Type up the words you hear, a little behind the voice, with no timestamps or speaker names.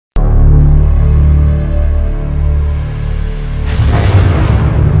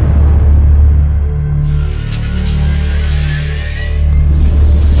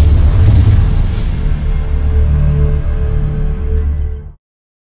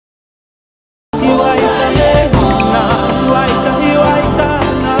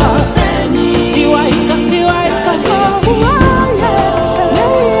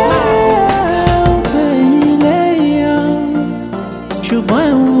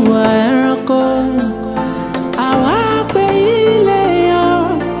hùwà ẹranko. Àwa pé ilé yan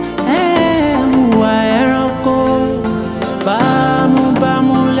hùwà ẹranko.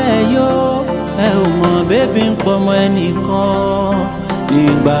 Bámúbámú lẹ̀ yó ẹ ò mọ̀ bébí ń pọmọ ẹnìkan.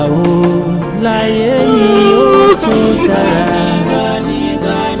 Ìgbà wo láyé yìí ó tún dára?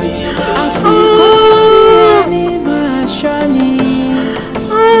 Àfikún ní máa ṣọ́ ni.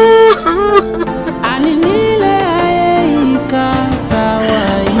 Àní nílé ayé ìka tàwa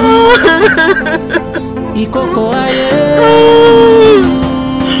yìí. Ìkòkò ayé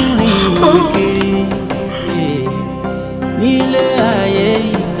rìn kiri. Nílé ayé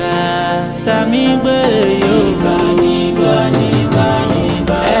ìka tàmí gbé yóò bá nígbà nígbà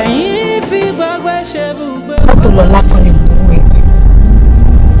nígbà. Ẹ̀yin fi gbàgbé ṣe bùgbé. Mọ́tò lọ lápọ̀ ni mo wé.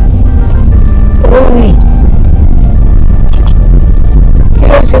 Ó ní. Kí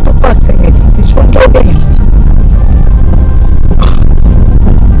ló ṣe tó pàtẹ́lẹ̀ títí tó ń jọ́ dẹ̀yìn?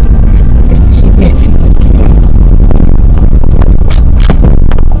 Títí ṣe bí ẹ ti mọ̀ sí.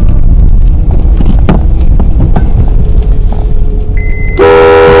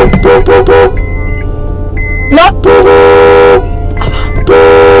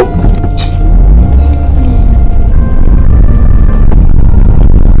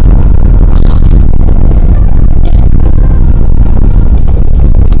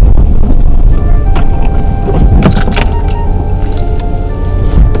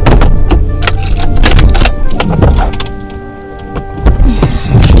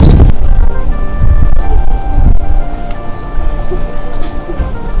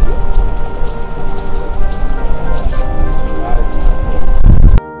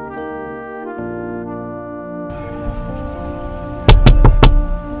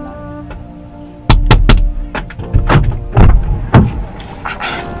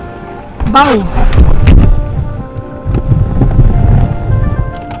 Báwo?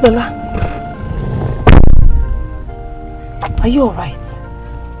 Lola, are you alright?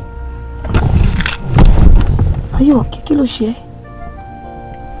 Are you okay? Kí ló ṣe?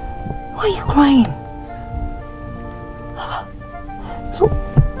 Why are you crying? So,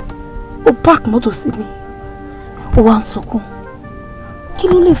 o park mọ́tò síbi, o wá ń sọkún. Kí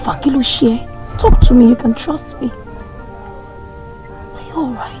ló lè fà? Kí ló ṣe? Talk to me, you can trust me. Are you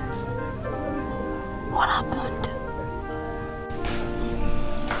alright? What happened?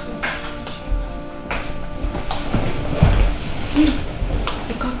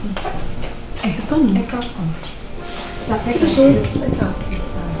 Let us sit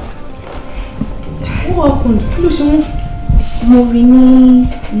down. What happened? Kí ló ṣe wọ́n? Mo rí ní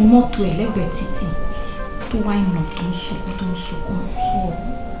mọ́tò ẹlẹ́gbẹ̀ẹ́ títì tó wá ìnà tó ń sunkún. So,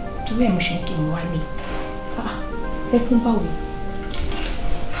 torí ẹ̀ mo ṣe kí n wálé. Ẹkún báwo?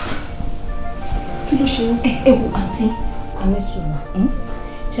 Kí ló ṣe? Ẹ wo àǹtí, àwọn sọ̀rọ̀.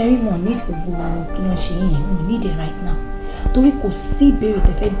 Ṣé rí wọn need gbogbo kí ló ṣe yẹn? Wọn need it right now. Torí kò sí ìbéèrè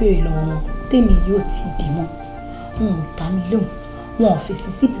tẹ́ fẹ́ béèrè lọ́wọ́ wọn. Tèmi yóò ti bímọ. Wọn ò dá mi lóhùn. Wọn ò fèsì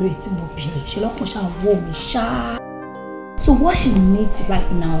sí ìbéèrè tí mo béèrè. Ṣé lọ́kàn ṣáà wò mí ṣáá. So what she needs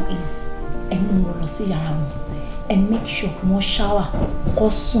right now is ẹ mú wọn lọ sí yàrá wọn. Ẹ make sure wọ́n shower kó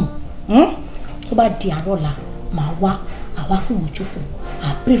sùn. Tó bá di àárọ̀ la, màá wá àwa kí wọ́n jókòó.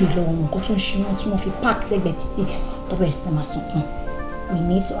 Àbèrè lọ́wọ́ wọn nǹkan tó ń ṣe wọ́n tí wọ́n fi park sẹ́gbẹ̀ẹ́ títì tó bẹ̀rẹ̀ sí máa sunkún. We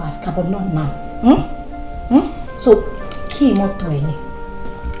need to ask her, but not now. So kí mọ́tò ẹ̀ ni.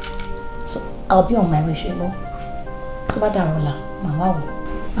 So I'll be on my way, ṣùgbọ́n tó bá dàrọ̀ la, màá wá wò.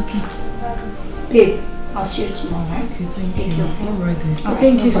 Okay. Babe, I'll see you tomorrow, right? Okay, thank Take you. care. All right then. All right,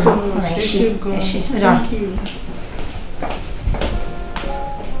 Thank you no so problem. much. All right, Thank you.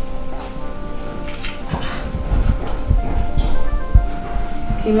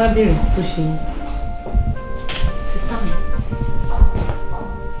 Kí n má bèrè tó ṣe yín. Sísá mi.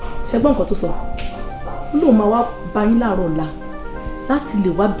 Ṣé gbọ́ nǹkan tó sọ? Ó lóun máa wá bá yín láàárọ̀ ọ̀la láti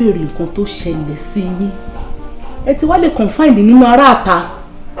lè wá bèrè nǹkan tó ṣẹlẹ̀ sí yín. Ẹ ti wá lè confide nínú aráàta.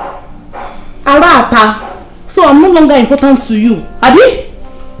 So I'm no longer important to you. Àbí?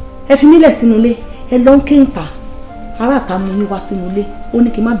 Ẹ fi mí lẹ̀ sínú ilé. Ẹ lọ ń kéńtà. Aráàta mú yín wá sínú ilé. Ó ní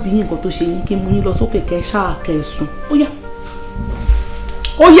kí n má bí yín nǹkan tó ṣe yín, kí n mú yín lọ sókè kẹ́ ṣáà kẹ́ ẹ sùn. Ó yá.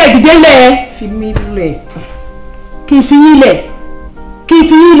 Ó yẹ dìde lẹ̀. Fi mí lẹ̀. Kí n fi yín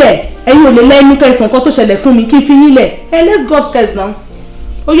lẹ̀. Ẹ̀yin ò lè lẹ́nu kẹsàn kan tó ṣẹlẹ̀ fún mi. Kí n fi yín lẹ̀. Let's go upstairs now.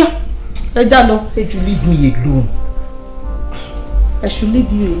 Ó yá. Ẹ já lọ. Hey, you leave me alone. I should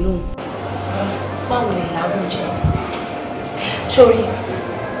leave you alone. Báwo lè láwọn jẹ? Sórí,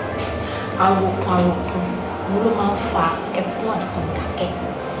 àròkàn mo ló máa ń fa ẹkún àsundàkẹ́.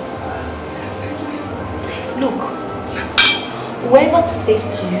 Look, whoever says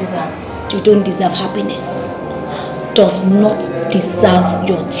to you that you don't deserve happiness, does not deserve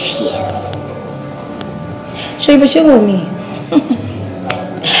your tears. Show you with me.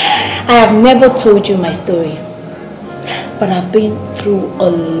 I have never told you my story, but I've been through a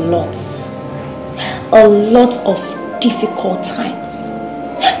lot of difficult times.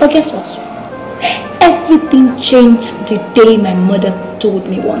 But guess what? Everything changed the day my mother told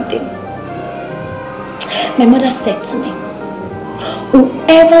me one thing. My mother said to me,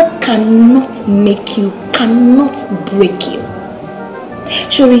 whoever cannot make you cannot break you.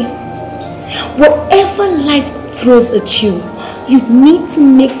 Shuri, whatever life throws at you, you need to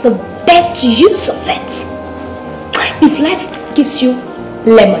make the best use of it. If life gives you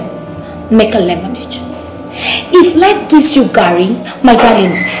lemon, make a lemonade. If life gives you gari, my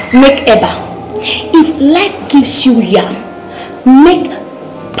darling, make eba. If life gives you yam, make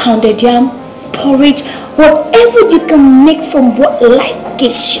pounded yam, porridge, whatever you can make from what life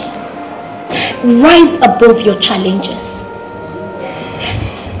gives you. Rise above your challenges.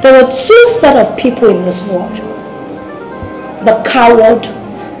 There are two sets of people in this world: the coward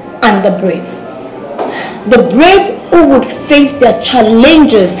and the brave. The brave who would face their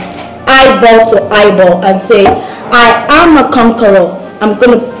challenges eyeball to eyeball and say, I am a conqueror, I'm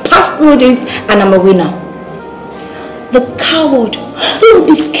going to pass through this and I'm a winner. The coward, they will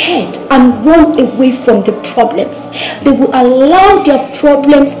be scared and run away from the problems. They will allow their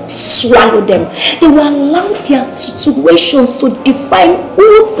problems swallow them. They will allow their situations to define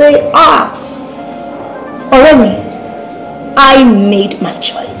who they are. Oremi, I made my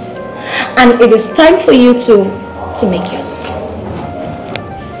choice. And it is time for you to make yours.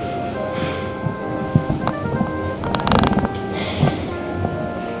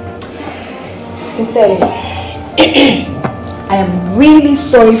 Sincerely, I am really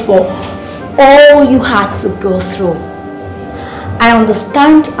sorry for all you had to go through. I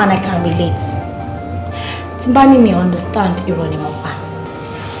understand and I can relate. Timbani may understand Ironimopa.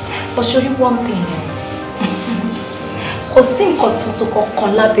 But show you one thing here.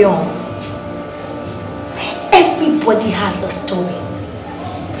 Everybody has a story.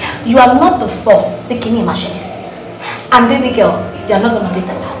 You are not the first taking him ashes. And baby girl, you are not going to be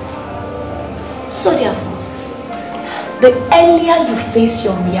the last. So therefore, the earlier you face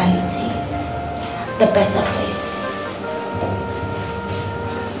your reality, the better for you.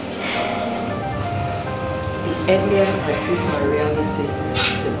 The earlier I face my reality,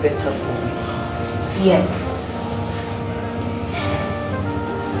 the better for me. Yes.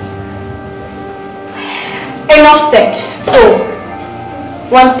 Enough said. So,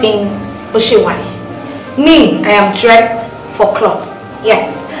 one thing, Oshewai. Me, I am dressed for club.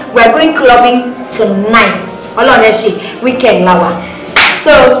 Yes. We are going clubbing tonight. Weekend lawa.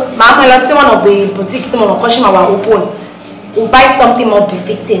 So, Mama, see one of the boutiques, someone will open. We'll buy something more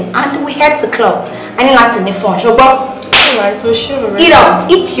befitting and we head to club. I need that in the phone. Alright, we're sure. Eat up,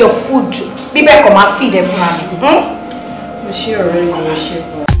 eat your food. Be back on my feed everyone. We're sure already, we're sure.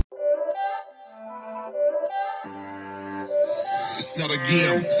 It's not a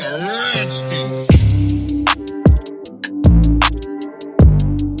game, it's a rich thing.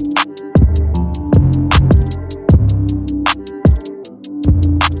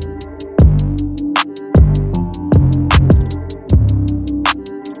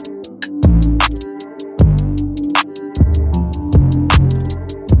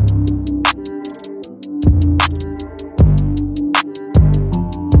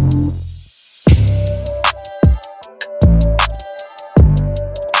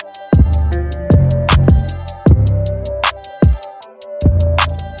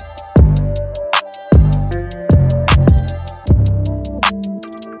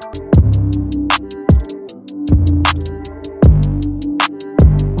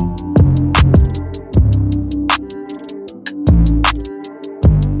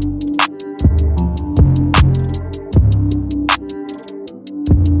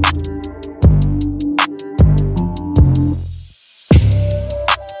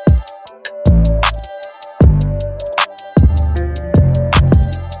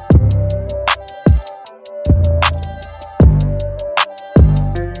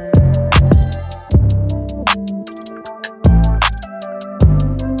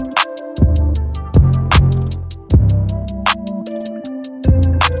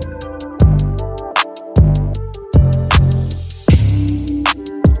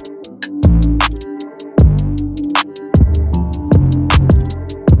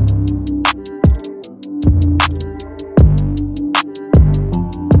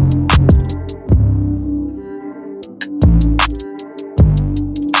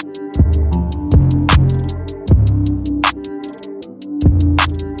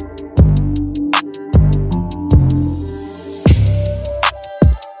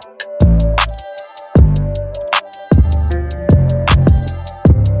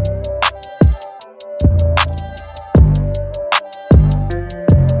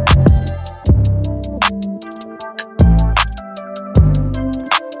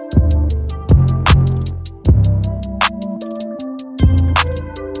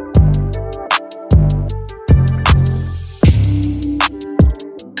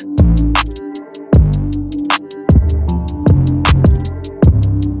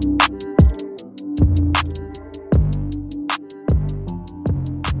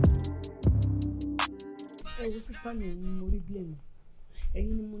 principally ẹ̀yin ni mo rí blame.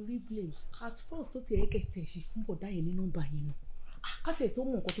 Ẹ̀yin ni mo rí blame. At first tó ti ẹ̀kẹ́tẹ̀ ṣì fún bọ̀dá yẹn ní nọ́mbà yẹn nù. Kátẹ̀ tó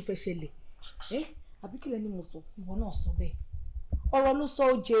mọ nǹkan tó fẹ́ ṣẹlẹ̀. Àbí kí lẹni mo sọ? Ìwọ náà sọ bẹ́ẹ̀. Ọ̀rọ̀ ló sọ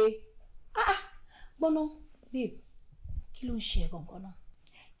ó jẹ. Gbọ́nà babe, kí ló ń ṣe ẹ gangan náà?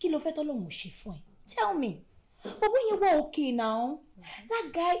 Kí ló fẹ́ tọ́lọ́run ṣe fún ẹ? Tell me. But when you were okay now, that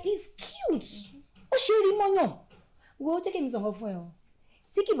guy is cute. Ó ṣe rí mọ́yàn. Wo jẹ́ kí mi sọ̀rọ̀ fún ẹ o.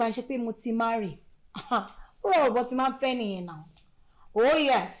 Tí kì bá ṣe pé mo ti marry. Bro, but ti máa ń fẹ́ nìyẹn now. Oh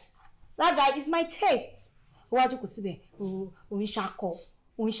yes, that guy is my taste. Ó wá jókòó síbẹ̀, òun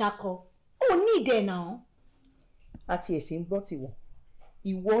ṣakọ. Ó ní ìdẹ̀ náà. Àti ẹ̀sìn ń gbọ́ tiwọn.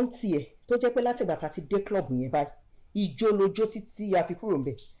 Ìwọ ń tiẹ̀ tó jẹ́ pé láti ìgbà tá ti dé club yẹn báyìí. Ìjó lójó títí a fi kúrò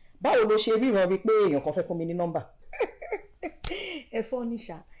ńbẹ̀. Báwo ló ṣe ríran rí pé èèyàn kan fẹ́ fún mi ní nọ́mbà? Ẹ̀fọ́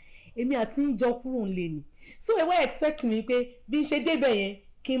níṣà. Èmi àti ìjọ kúrò ńlé ni. So ẹ wá expect mi pé bí n ṣe débẹ̀ yẹn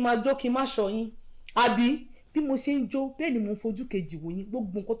kí n máa jó kí n má ṣọ́ yín. Àbí bí mo ṣe ń jó bẹ́ẹ̀ ni mo ń fojú kejì wò yín.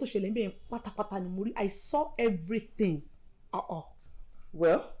 Gbogbo nǹkan tó ṣẹlẹ̀ níbẹ̀ yẹn pátápátá ni mo rí. I saw everything.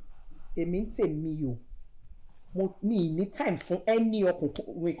 Well, èmi ń tèmi o. Mi ní time fún any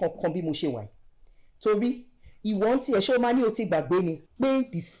ọkùnrin kankan bí mo ṣe wà. Torí ìwọ ń tiẹ̀ ṣé o máa ní o ti gbàgbé ni pé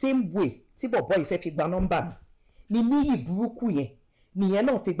the same way tí bọ̀bọ́ yìí fẹ́ fi gba nọ́mbà mi ni níyì burúkú yẹn nìyẹn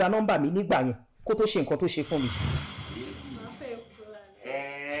náà fi gba nọ́mbà mi nígbà yẹn kó tó ṣe nǹkan tó ṣe fún mi.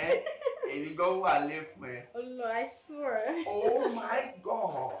 Èmi gan wà lé fún ẹ. Olo, I swear. Oh my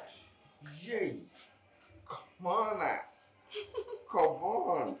God. Yay. Come on now. Come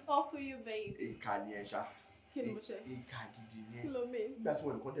on. It's all for you, babe. Ìkà ni ẹ ṣá. Kí ló ṣe? Ìkà gidi ni ẹ. Kí ló mean? Nígbà tí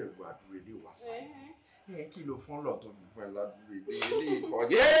wọ́n nìkan dẹ̀ lu àdúrà ilé wa sí. Kí ló fún lọ tó fi fún ẹ ládùúgbò ilé eléyìí pọ̀.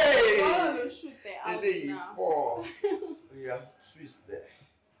 Báwo ló shoot ẹ out now? Eléyìí pọ̀. Oya twist ẹ.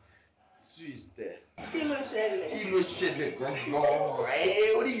 Kí ló ṣẹlẹ̀? Kí ló ṣẹlẹ̀ gangan?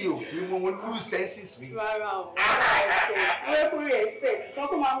 Orí mi ò pé mo lose senses mi. Rárá o. Wẹ́pùrì ẹ̀ set. Kọ́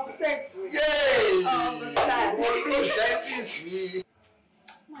tó máa mú set rẹ̀. Yay! Mo lose senses mi.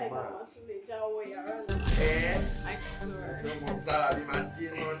 My God, ṣe lè já owó yàrá náà. I swear. Mo dára bí máa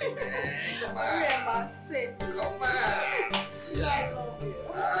dín náà ní ẹ̀. Orí ẹ̀ máa set. Come on. I love you.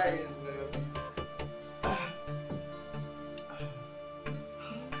 I love you.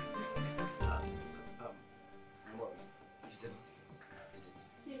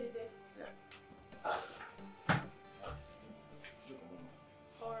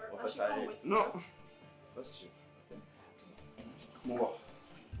 Or I should come with you. No. Let's see. Move on.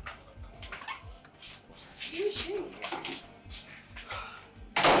 You should.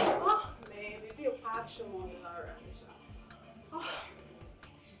 Oh, man, maybe you'll pack some on Lara.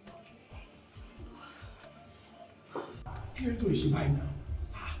 Kí ló tó ṣe báyìí náà?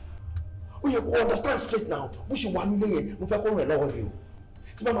 Ó yẹ kó understand straight now. Bó ṣe wà nílé yẹn, mo fẹ́ kó rìn lọ́wọ́ ni o.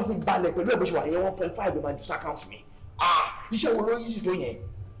 Tí bá máa fi balẹ̀ pẹ̀lú ẹ̀ bó ṣe wà yẹn 1.5 ló máa ju account mi. Iṣẹ́ wo ló easy tó yẹn?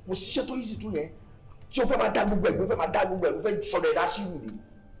 Mo ṣiṣẹ́ tó easy tó yẹn. Ṣé o fẹ́ máa dá gbogbo ẹ̀? Mo fẹ́ máa dá gbogbo ẹ̀. Mo fẹ́ sọ̀rọ̀ ẹ̀dá ṣírù ni.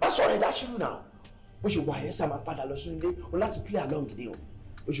 Má sọ̀rọ̀ ẹ̀dá ṣírù náà. Bó ṣe wà yẹn sá máa padà lọ sínú ilé o láti play along ni o.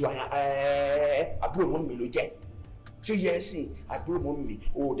 Bó ṣe wà yẹn àbúrò mọ́ mi ló jẹ́. Ṣé yẹ ẹ́ sìn àbúrò mọ́ mi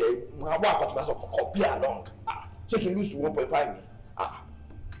o dẹ̀ máa wá àkọ́tù bá sọ kọ́kọ́ play along. Ṣé kí n lose to 1.5 ni?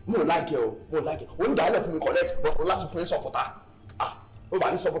 Mo ò láìkẹ́ o, mo ò láìkẹ́. O ń dàálẹ̀ fún mi collect but o láti fún ẹ sọ̀pọ̀tà. Ó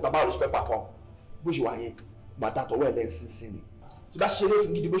bá ní sọ̀pọ̀tà báwo ló ṣe fẹ́ perform? Bó ṣe wà yẹn máa dàtọ̀ wẹ̀ lẹ́yìn sínsìn ni. Tí bá ṣeré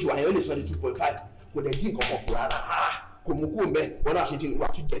fún gidi bó ṣe wà yẹn ó lè sọ ní 2.5 kò dẹ̀ dín nǹkan kan kù rárá. Kò mú kúrò mẹ́ wọn náà ṣe dín wà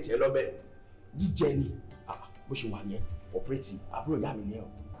tún jẹ tiẹ̀ lọ́bẹ̀. Jíjẹ ni bó ṣe wà yẹn operating àbúrò ìyá mi ni ẹ̀ o.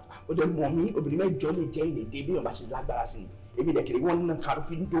 Ó dẹ̀ mọ̀ mí obìnrin mẹ́jọ lè jẹ́ ilé dé bí wọ́n bá ṣe lágbára sí i. Èmi dẹ̀ kiri wọ́n ná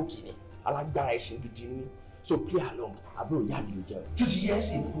karofin dókì ni alágbára ẹ̀ṣin gidi ni. So play along àbúrò ìyá mi ló jẹ́ o. Tó ti yẹ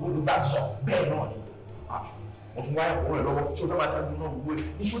sí olùbá sọ bẹ́ẹ̀ náà ni. Wọ́n tún wáyà kúrò ẹ̀ lọ́wọ́ ṣé o fẹ́ máa dájú náà gbogbo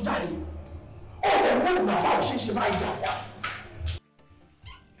iṣu jáde. Ọ̀rẹ́ mọ́ọ̀fù náà báwo ṣe ṣe máa yà wá.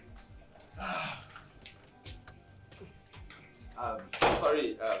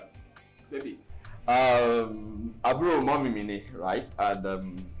 Sorry, baby. Àbúrò mọ́mì mi ni, right? And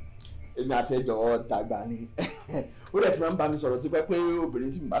èmi àti ẹjọ́ dàgbà ni. Ó dẹ̀ ti máa ń bá mi sọ̀rọ̀ tipẹ́ pé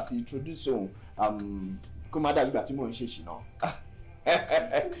obìnrin tí mo bá ti introduce òun kó má dàbí ìgbà tí mò ń ṣe ṣìnà.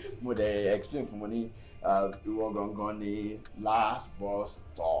 Mo dẹ̀ explain fún mo ní ìwọ gangan ni last bus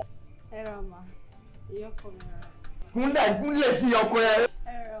stop. Ẹ rà mà, ìyọkọ mi rà. Gúnlẹ̀ kí ọkọ ẹ.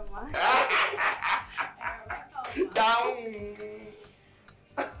 Ẹ rà mà. Down.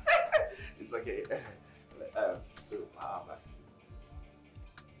 It's okay. So,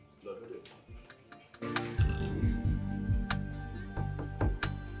 Lord, do it.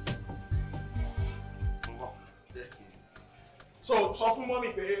 So, sọ fún mọ́mì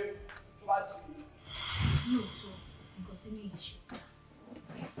pé tó bá dà. Lóòótọ́ nǹkan tí ní ìṣe.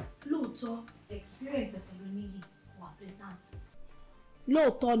 Lóòótọ́ experience ẹ̀ pẹ̀lú níyì wà pleasant.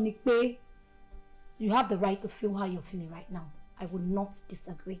 Lóòótọ́ ni pé you have the right to feel how you're feeling right now. I will not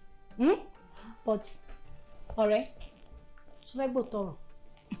disagree. But ọ̀rẹ́ ṣe fẹ́ gbọ́ tọrọ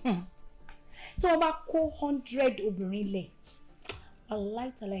tí wọ́n bá kó 100 obìnrin lẹ̀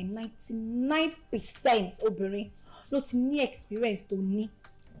aláìtàláì 99% obìnrin ló ti ní experience tó ní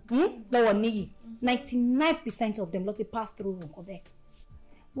lọ́wọ́ níyì 99% of them ló ti pass through nǹkan bẹ́ẹ̀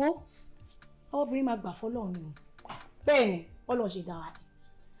wo àwọn obìnrin máa gbà fọ́lọ́run ni o bẹ́ẹ̀ ni Ọlọ́run ṣe dá wa ni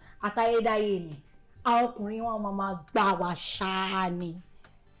àtayédáyé ni àwọn ọkùnrin wọn máa gbà wá ṣáá ni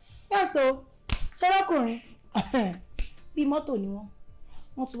yẹ́sọ ṣọlọ́kùnrin bí mọ́tò ni wọ́n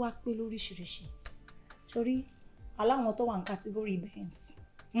tún wá pé lóríṣiríṣi sórí aláwọn tó wà ní category Benz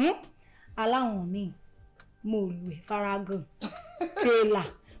aláwọn míì mo lù ẹ̀ faragan trailer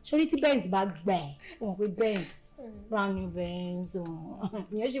sórí tí Benz bá gbà ẹ̀ ó mọ̀ pé Benz brand new Benz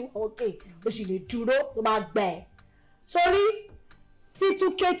ìyẹn ṣe wọ́n òkè ó sì lè dúró tó bá gbà ẹ̀ sórí tí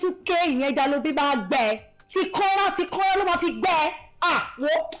túkẹ́túkẹ́ ìyẹn jalóbí bá gbà ẹ̀ tí kọ́rọ́ ló máa fi gbà ẹ̀ wo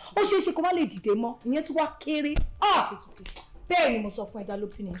ó ṣeé ṣe kó má lè dìde mọ́ ìyẹn tí wá kéré bẹ́ẹ̀ ni mo sọ fún ẹja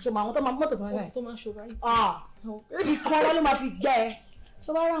lópin ni ṣọmọ àwọn tó máa mọ́tò tó máa báyìí tó máa ṣọba yìí ìkan ló máa fi gbẹ ẹ tó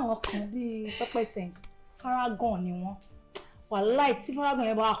bá rà àwọn kan bíi pẹpẹ cent faragan ni wọn wàláì tí faragan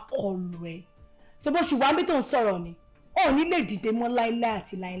yẹn bá kọlù ẹ tó bó ṣe wá bí tó ń sọ̀rọ̀ ni ó ní lè dìde mọ́ láíláí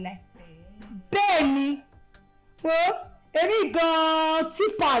àti láíláí bẹ́ẹ̀ ni wo èmi gan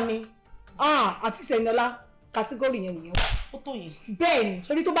tipa ni àfisẹ̀ ìnọlá kàtígórì yẹn nìyẹn ó tó yẹn bẹ́ẹ̀ ni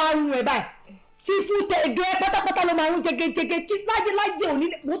sórí tó bá rún ẹ báyìí tí fún tẹ̀dọ̀ ẹ pátápátá ló máa ń jẹgẹjẹgẹ kí lájẹ òní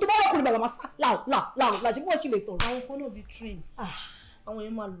wo tó bá wọ́kùnrin bàbá máa sá láò láṣẹ bí wọ́n ṣe lè sọ̀rọ̀. àwọn kan náà bíi train àwọn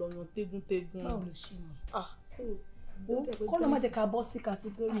yẹn máa lọ̀yàn tégúntégún. báwo ló ṣe mọ̀ kọ́ ló má jẹ́ ká bọ́ sí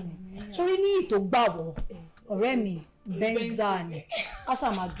kàtígórì yẹn sórí ní ìtò gbàwọ̀ ọ̀rẹ́ mi benza ni a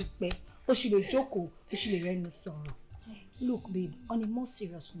ṣáà máa dúpẹ́ ó sì lè jókòó ó sì lè rẹ́nu sọ̀rọ̀. Look babe, on a more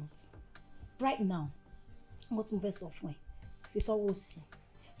serious note right now mo ti fẹ́ sọ fún ẹ fi sọ́wọ́ sí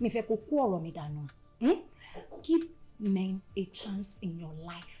mi fẹ́ kó kó ọ̀rọ̀ mi dànù. Give men a chance in your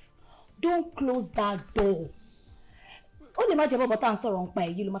life. Don't close that door. Ó lè má jẹ́ bọ́bọ́ tá à ń sọ̀rọ̀ nípa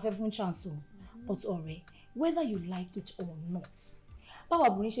èyí ló máa fẹ́ fún chance o. But ọ̀rẹ́, whether you like it or not, báwa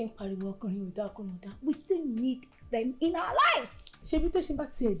obìnrin ṣe ń pariwo ọkùnrin ò dá ọkùnrin ò dá, we still need them in our lives. Ṣebí tẹ́ṣin bá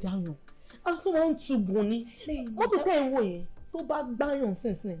tiẹ̀ dáyàn, aṣọ wọn ń tubùn ni. Mọ́tò tẹ́ ń wò yẹn tó bá gbáyàn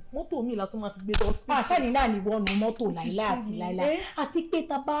sínsìn mọ́tò mi la tún máa fi gbé lọ sí. àṣàlì náà ni wọ́n nu mọ́tò láìláì àti láìláì àti pé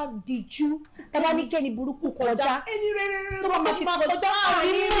tá a bá dijú tá a bá ní kẹ́ni burúkú kọjá tó bá máa fi kọjá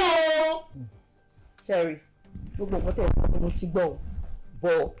nínú o. Cherry gbogbo nǹkan tẹ̀ ẹ́ mo ti gbọ́ ọ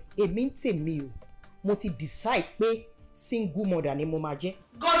bọ̀ èmi ń tèmi o mo ti decide pé single mother ni mo máa jẹ́.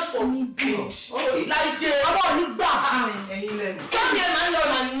 God forbid. Láìjẹ́ ọmọ ò ní gbà fún ẹ̀yin lẹ́nu. Kẹ́mi ẹ̀ máa ń lọ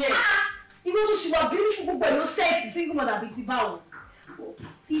ọ̀nà nìyẹn. Ìwọ tó ṣe wà beautiful gbogbo ẹ̀ ló sẹ́ẹ̀tì single mother bíi ti báwo.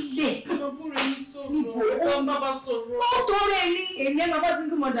 Ilé. Ọmọbìnrin ní sọ̀rọ̀. Ọmọ bàbá sọ̀rọ̀. Ó tó rẹ̀ ní èmi ẹ̀ máa bá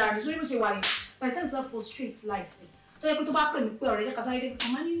single mother rẹ̀ sórí bó ṣe wà yẹn. By the time to frustrate life rẹ̀. Tó yẹ pé tó bá pè mí pé ọ̀rẹ́ jẹ́ kásáré dé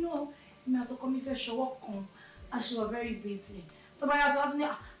kàn máa nínú èmi àtọkọ mi fẹ́ ṣọwọ́ kan. A ṣe wà very busy. Tó bá yàtọ̀ wá sí ní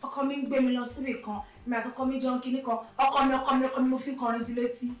ọkọ mi ń gbé mi lọ síbì kan. Èmi àtọkọ mi jọ ń kinní kan. Ọkọ mi mo fi ń kọrin sí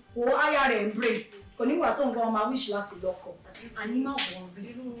létí. Wo áyà rẹ̀ ń brain. Kò nígbà tó ń gbọ́ ọmọ wish láti lọ́kọ. Àní má wọ̀n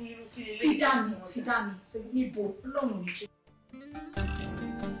rí. Fídà mi níbo Ọlọ́run ní jẹ́.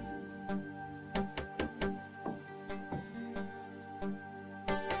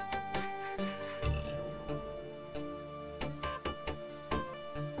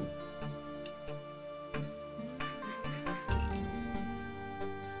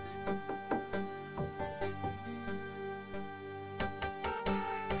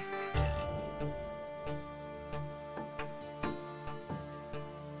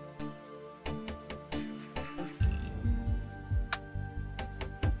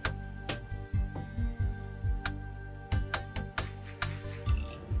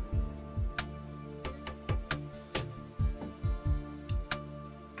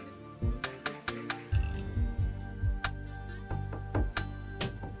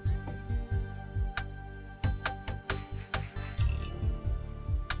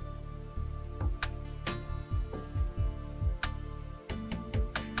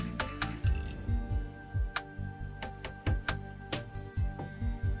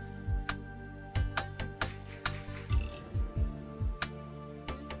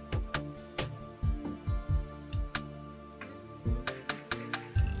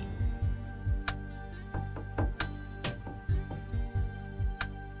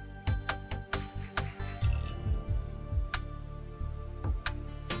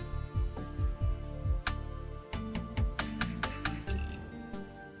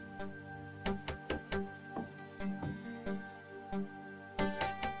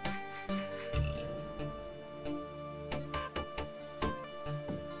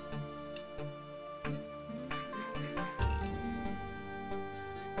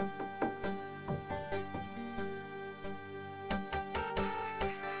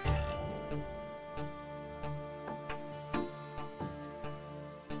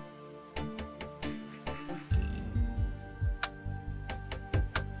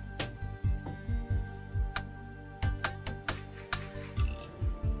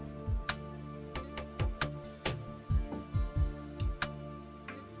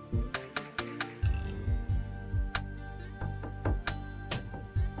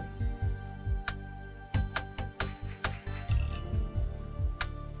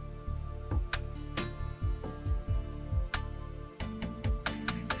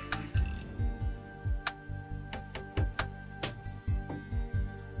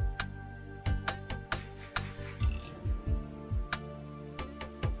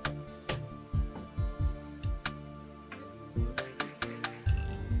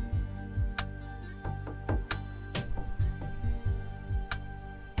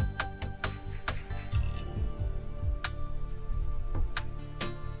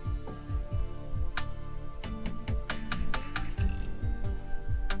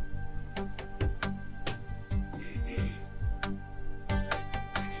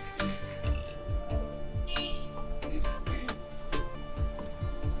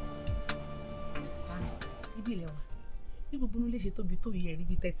 ṣe tóbi tó yẹ rí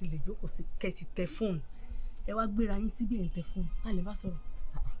bí tẹ́tí lè jókòó sí kẹ́tì tẹ fóònù ẹ wá gbéra yín síbi ẹ̀ ń tẹ fóònù tá lè bá sọ̀rọ̀.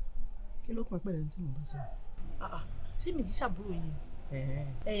 kí ló kàn pẹ̀lẹ́ tí mo bá sọ̀rọ̀. ṣé mi kì í ṣàbúrò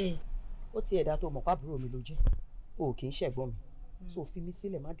yìí. ó ti ẹ̀dá tó mọ̀ pábúrò mi ló jẹ́ o kì í ṣẹ̀gbọ́n mi so fi mí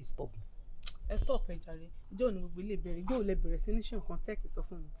sílẹ̀ má disturb mi. ẹ stop ẹ jàre ìjọ òní gbogbo ilé bẹ̀rẹ̀ ìjọ òlẹ̀ bẹ̀rẹ̀ sí ní ṣe nǹkan tẹ́ẹ̀kì sọ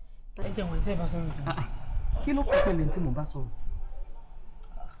fún mi. ẹ jẹ́ wọn ìjẹ́ ìbá sọ̀rọ̀ jù. kí ló kàn pẹ̀lẹ́ tí mo bá sọ̀rọ̀.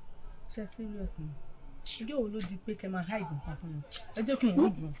 ṣe serious ni ìjọ wo ló di pé kẹ́ máa hide nǹkan fún mi ẹ jẹ́ kí n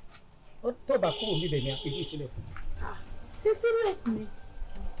wọ́n jù. tó bá kúrò níbẹ̀ ni àfẹ́jú sílẹ̀ fún mi. ṣe serious ni.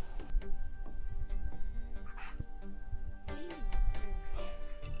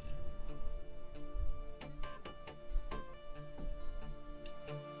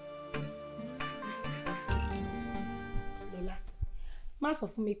 má sọ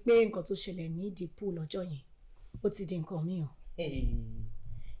fún mi pé nǹkan tó ṣẹlẹ̀ ní ìdìpọ̀ lọ́jọ́ yẹn ó ti di nǹkan mi o.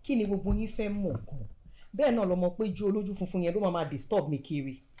 kí ni gbogbo yín fẹ́ mọ̀ gan bẹ́ẹ̀ náà lọmọ pé ju olójú funfun yẹn ló máa disturb mi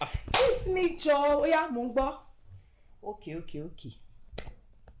kiri. kiss me jọ ó yá mò ń gbọ́. ok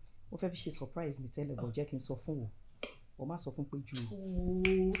mo fẹ́ fi ṣe surprise ní tẹ́lẹ̀ bọ̀ jẹ́ kí n sọ fún o má sọ fún pé ju.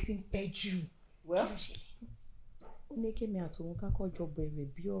 ó ti ń pẹ́ jù. well ó ní kémi àtòun kákọ́ jọ bẹ̀rẹ̀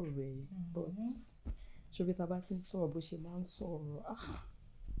bí ọ̀rẹ́ but ṣòbí ta bá ti ń sọ̀rọ̀ bó ṣe máa ń sọ̀rọ̀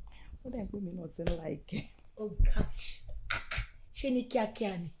ó dẹ̀ ń pè mí náà ti ń láìkẹ́. oh gosh ṣé ní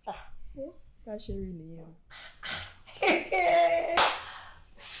kíákíá ni. ká ṣe rí nìyẹn.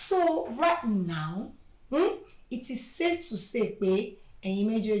 so right now it is safe to say pé ẹ̀yin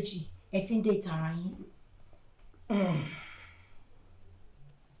méjèèjì ẹ ti ń date ara yín.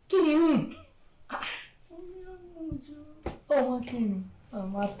 kí ni ọmọ kí ni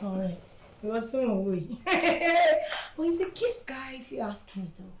ọmọ àtọ̀ rẹ̀. He was so away. Well, he's a cute guy if you ask me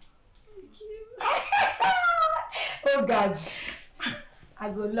to. Thank you. Oh God, I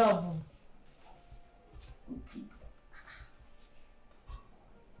go love him.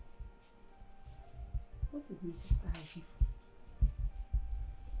 What is my sister hiding for?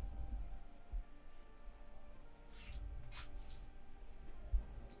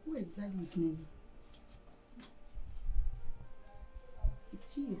 Who exactly is Nene?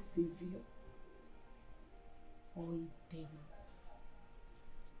 Is she a savior or a devil?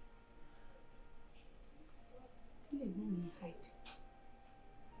 Let me hide.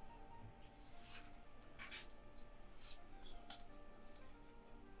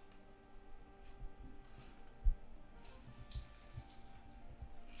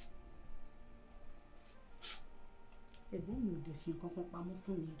 Ẹ̀gbọ́n mi ò dẹ̀ fi nǹkan kan pamọ́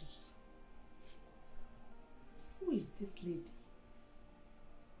fún mi rí. Who is this lady?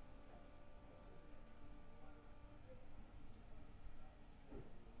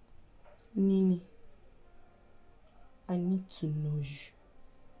 Nini, I need to know you.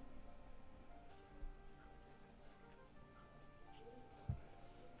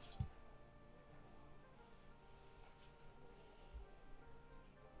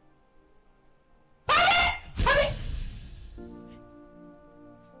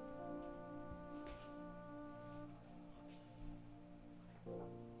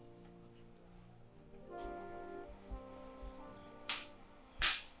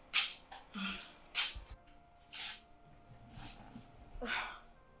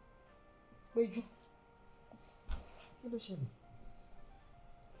 Péjú, kí ló ṣẹlẹ̀?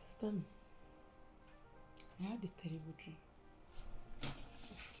 Sister mi, I had a terrible dream.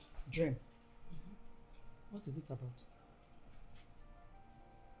 Dream? What is it about?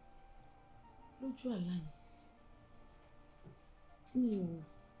 Lójú àlá yẹn, mi ò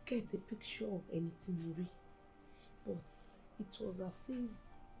get a picture of ẹni tí mo rí, but it was as if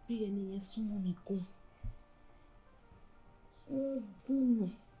bí ẹni yẹn súnmọ́ mi gan. Wọ́n gún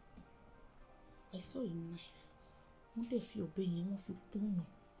yàn. I saw a knife. Wọ́n dẹ̀ fi ọ̀bẹ yẹn wọ́n fi gún yàn.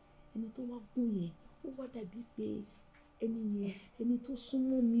 Ẹni tó wá gún yẹn, ó wá dàbí pé ẹni yẹn, ẹni tó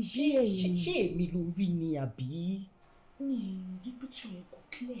súnmọ́ mi bí ẹ̀yìn. Ṣé èmi ló rí ni àbí? Mi ò rí picture yẹn kò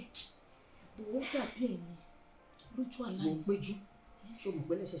clear. Ó dàbí ẹ̀yìn lójú àlá yẹn. Mo Péjú, ṣé o mọ̀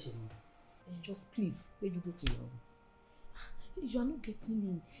pé lẹ́sẹ̀ṣẹ̀ mi? Just please, Péjú go to your room. You are not getting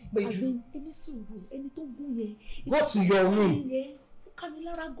me. Péjú. As in, ẹni sùúrù, ẹni tó gún yẹn. Go to your room.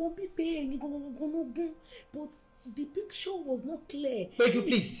 Kamilara gan bí pé ẹ̀yin gangan ló gún, but the picture was not clear. Péjú,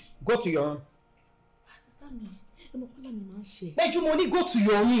 please, go to your room. Sister mi, ẹ mọ̀ pé mi máa ń ṣe. Péjú, mo ní go to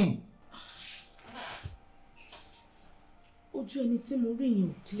your room. Ojú ẹni tí mo rí yẹn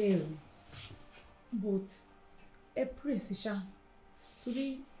ò clear o, but ẹ pray sí ṣá,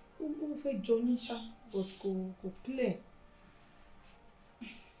 torí ó fẹ́ jọ ní ṣá, but kò clear.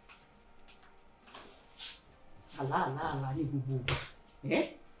 Àlá ní gbogbo ọgbà.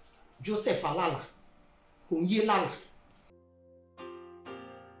 Joseph alala kò ń yé lálà.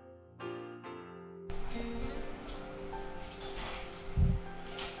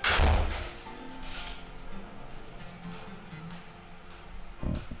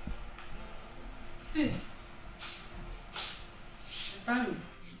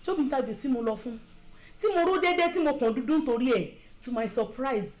 job interview tí mo lọ fún tí mo ró déédéé tí mo kàn dúdú nítorí ẹ̀ to my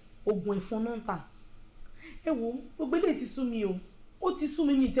surprise oògùn ẹ̀fọn náà ń tà. Ẹ wo gbogbo eléyìí ti sú mi o, ó ti sú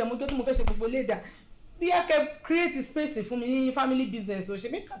mi ní ìtẹ̀ mọ́jọ́ tí mo fẹ́ ṣe gbogbo eléyìí dà bí a kẹ́ create space fún mi ní family business o ṣe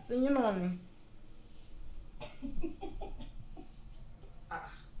mí kàtí yín náà ni.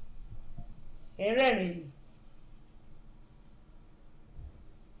 Ẹ rẹ́rìn ni.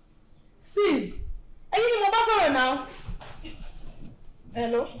 Sis, ẹ̀yin ni mo bá sọ̀rọ̀ náà.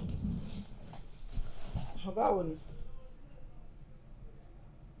 Hello. Báwo ni?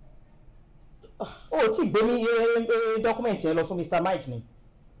 O ti gbé mi dọ́kúmẹ̀ntì yẹn lọ fún Mr. Mike ni.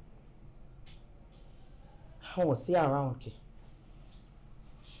 Wọ́n sí around kẹ̀.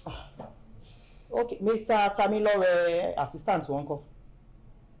 Okay, Mr. Tamilore assistant wọn kọ́.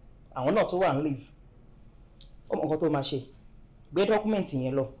 Àwọn náà tó wà ní leave. Ó mọ nǹkan tó máa ṣe. Gbé dọ́kúmẹ̀ntì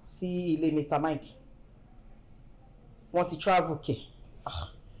yẹn lọ sí ilé Mr. Mike. Wọ́n ti travel kẹ̀.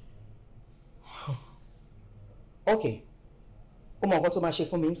 Okay. Ó mọ nǹkan tó máa ṣe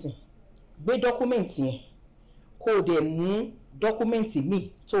fún mi nísìn. Gbé dọ́kúmẹ̀ntì yẹn kó o dẹ̀ mú dọ́kúmẹ̀ntì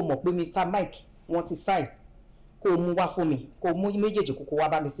míì tó mọ̀ pé Mr. Mike wọ́n ti sign kó o mú wá fún mi kó o mú méjèèjì kókó wá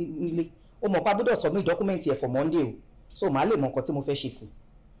bá mi sí nílé. Ó mọ̀ pa gbọ́dọ̀ submit dọ́kúmẹ̀ntì ẹ̀ for Monday o, so màá lè mọ nǹkan tí mo fẹ́ ṣe sí.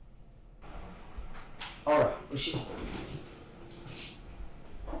 Alright, o ṣe.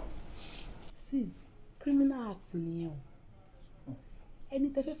 Sis, criminal act nìyẹn o. Ẹni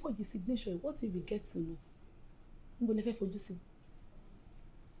tẹ́ fẹ́ forge signature, what if we get to know? Níbo lẹ fẹ́ fojú sí?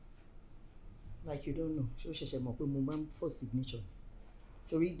 Like you don't know, ṣé o ṣẹ̀ṣẹ̀ mọ̀ pé mo máa ń forge signature?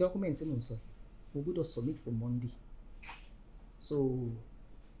 Torí document tí mo ń sọ, mo gbọ́dọ̀ submit for Monday. So,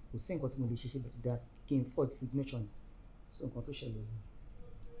 kò sí nǹkan tí mo lè ṣe bẹ̀rẹ̀ dá kí n forge signature ni. So nǹkan tó ṣẹlẹ̀ ni.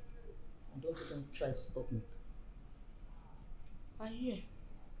 And don't even try to stop me. Ayé ẹ̀.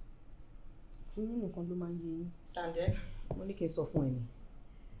 Tí yín nìkan ló máa ń yé yín. And then, mo ní kí n sọ fún ẹ ni.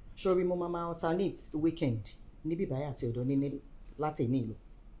 Ṣorí mo máa alternate weekend níbí báyìí àti ọ̀dọ̀ ní láti ní ìlú.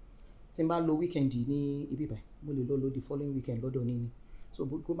 Tí n bá lo weekend ní ibi báyìí, mo lè lọ the following weekend lọ́dọ̀ ní. So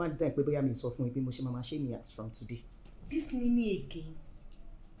kó má dídá pé bóyá mi sọ fún ẹ bí mo ṣe máa ṣe ní as from today. This Nini again.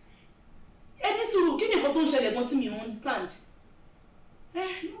 Ẹni sùúrù kí ni nǹkan tó ń ṣẹlẹ̀ gan tí mi ò understand?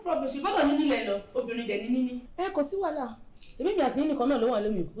 No problem, ṣe gbọ́dọ̀ ní nílẹ̀ lọ, obìnrin dẹ̀ ní níní. Kò sí wàhálà. Èmi mi àti yín nìkan náà ló wà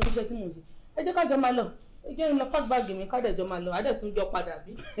lómi ìkókó níṣẹ́ tí mò ń ṣe. Ẹ jẹ́ ká jọ máa lọ. Ẹ jẹ́ lọ pack bag mi ká dẹ̀ jọ máa lọ. Á dẹ̀ tún jọ padà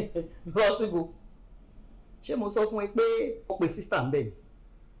bí. Lọ síbo. Ṣé mo sọ fún ẹ pé ó pe sister ń bẹ̀ ni?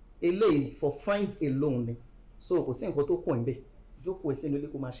 Eléyìí for friends alone ni. So kò sí nǹkan tó kù ń bẹ̀. Jókòó ẹ sínú ilé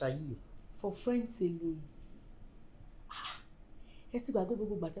kó máa ṣayé. For friends alone. Ẹ ti gbàgbé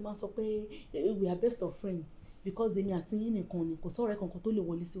gbogbo ìgbà tẹ́ máa sọ pé we are best of friends because èmi àti yín nìkan ni kò sọ̀rọ̀ kankan tó lè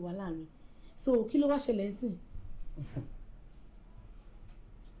wọlé sí wa láàrin. So kí ló wá ṣẹlẹ̀ ń sìn?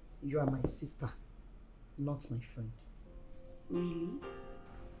 You are my sister, not my friend. Really?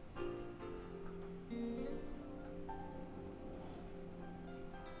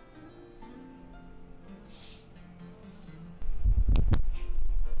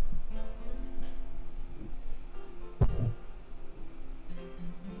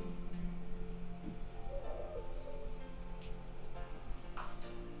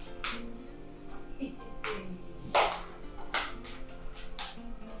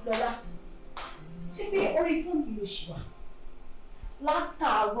 Lọ́lá, ṣé pé orí fóònù ló ṣì wà?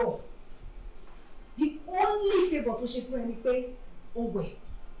 Látàárọ̀, the only favour tó ṣe fún ẹ ni pé ó wẹ̀.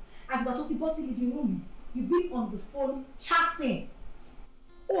 Àtìgbà tó ti bọ́ sí living room mi, you be on the phone chatting.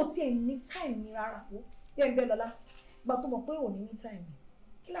 Ó tiẹ̀ ní time ní rárá o. Yẹ́ ń bẹ́ Lọ́lá, ìgbà tó mọ̀ pé ò ní time ni.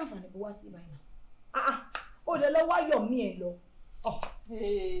 Kí láǹfààní kó wá sí ìbáyìí náà? Ó lè lọ wáyọ̀ mí ẹ̀ lọ.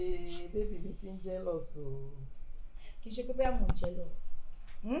 Baby mi ti ń jealous o. Kì í ṣe pé bẹ́ẹ̀ mo jealous.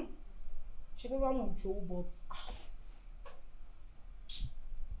 Ṣé pé wọ́n mọ̀ jò but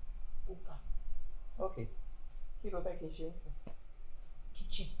ọ̀gá. Okay, kí ló fẹ́ kí n ṣe ń sìn?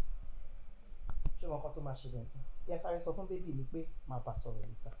 Kitchen. Ṣé wọn kan tó máa ṣe bẹ́ẹ̀ sìn? Yẹ sáré sọ fún bébì mi pé máa bá sọ̀rọ̀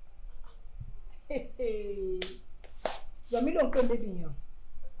níta. Yomi ló ń pè bébì yẹn.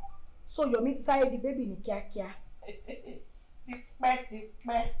 So Yomi ti sáré di bébì ní kíákíá.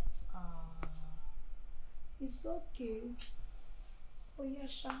 Tipẹ́. It's okay. Oh yeah,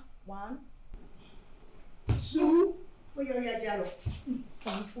 sha. 1, 2. Ó yọrí ajá lọ.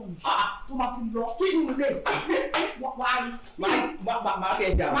 Phone. Tó máa fi lọ. Kí ni ilé? Wá rí. Máa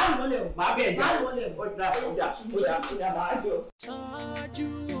bẹ̀ jà. Má lọ lẹ̀ o. Máa bẹ̀ jà. Má lọ lẹ̀ o. Ó dà, máa jọ. Tájú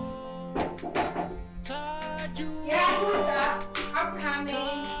o, Tájú o. Yeah, who's that? I'm coming.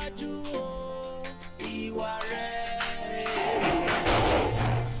 Tájú o, ìwà rẹ̀.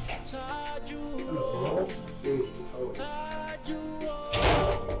 Tájú o, Tájú o,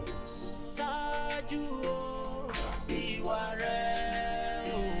 Tájú o, ìwà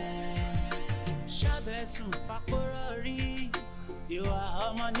rẹ̀ o. fẹ̀sùn fàkórọ̀ rí ìwà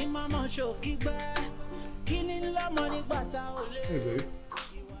ọmọ ní mọ́mọ́ ṣòkígbẹ́ kí ni lọ́mọ nígbà tá ò lè. Hey babe,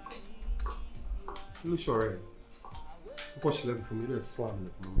 kí ló ṣọ̀rọ̀ ẹ̀? Ó kọ́ ṣẹlẹ̀ fún mi lẹ́ẹ̀ slam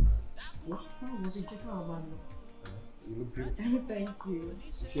lẹ́kùn mi. Báwo ni ṣe fún àwọn máa lọ? You look beautiful. Thank you.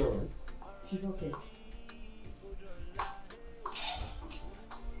 Is she alright? She's okay.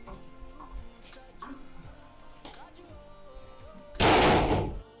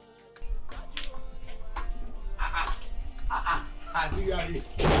 Àdìyàrí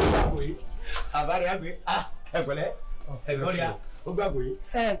gbàgbọ́ yìí àbárí àgbẹ̀ ẹ̀pẹ̀lẹ́ ẹ̀gbọ́n ya ó gbàgbọ́ yìí.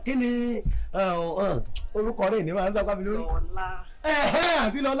 Kí ni orúkọ rẹ̀ ní máa ń sábà mi lórí. Lọ́lá.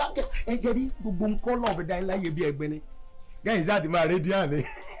 Àti Lọ́lá ẹ jẹ́ rí gbogbo nǹkan lọ́ọ̀ fi dání láyé bí ẹgbẹ́ ni gẹ́yìn sáà ti máa rédíà ni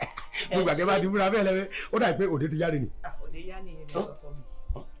gbogbo àgbẹ̀ bá ti múra bẹ́ẹ̀ lẹ́wẹ́ ó dà pé òde ti yára ni. Òde yá ni ẹni ọkọ mi.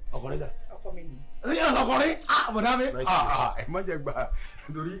 Ọkùnrin dà. Ọkọ mi ni. Ọkùnrin bọ̀dá mi ẹ má jẹ gbà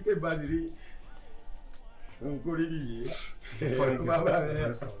nítorí pé bá ti rí nkórí yìí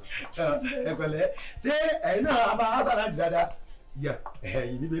ẹ pẹ̀lẹ́ ṣé ẹ̀yin náà a máa sára di dáadáa yà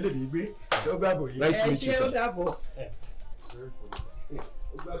ẹ̀yin níbi eléyìí gbé ó gbàgbọ́ yìí. Ẹ ṣé ó dàbọ̀.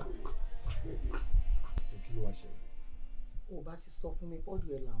 Ó gbàgbọ́ yìí. Ṣé kí ló wá ṣe? O bá ti sọ fún mi pọ́ọ̀dù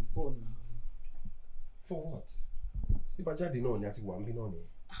ẹ̀ là ń bọ̀ náà. For what? Ṣé bá jáde náà ni a ti wà ń bí náà ni?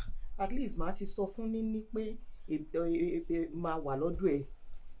 At least màá ti sọ fún Níní pé máa wà lọ́dọ̀ ẹ̀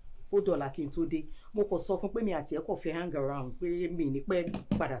ó dọ̀là kí n tó dé. Mo kàn sọ fún pé mi àti ẹ̀ kò fẹ́ hang around pé mi ní pẹ́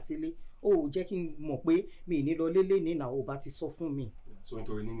padà sílé. Ó jẹ́ kí n mọ̀ pé mi ní lọ lélẹ̀ ní ìnáwó bá ti sọ fún mi. So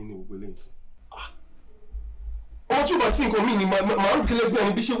nítorí Níní ní gbogbo eléyìí. Ọmọ tí o bá sí nǹkan mi ni màá rú kí lesbian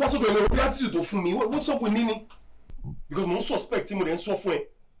ni bí ṣe wá sọ́dọ̀ ẹ̀ lórí attitude tó fún mi what's up with Níní? Because mo ń suspect tí mo dẹ̀ ń sọ fún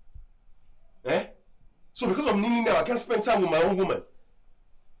ẹ. So because of Níní now I can't spend time with my own woman.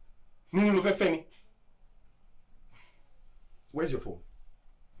 Níní ló fẹ́ fẹ́ ni. Where's your phone?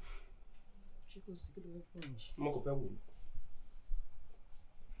 Ṣé kò sí kí ló fẹ́ fún mi ṣe? Mo kò fẹ́ wò ó.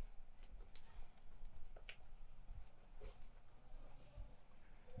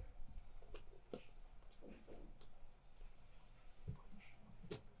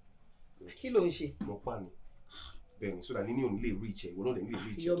 Kí ló ń ṣe? Mo pa ni. Bẹ́ẹ̀ni, so that Níní ò ní lè reach ẹ, ìwọ náà dẹ̀ ní lè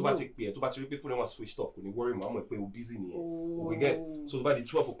reach ẹ. Tó bá ti pè ẹ́, tó bá ti rí pé phone ẹ̀ wà switched off, kò ní worry mọ́, àmọ́ ẹ pé o busy nìyẹn. We get so tó bá di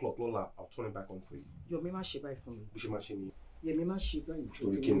 12 o'clock lọ́la, I'll turn it back on for you. Yomi má ṣe báyìí fún mi. Bó ṣe máa ṣe nìyẹn. Yẹmi má ṣe báyìí.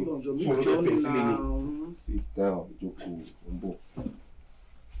 Orí kíni? Ṣé mo lọ fẹ́ sílé ni? Sit down, jókòó, ń bọ̀.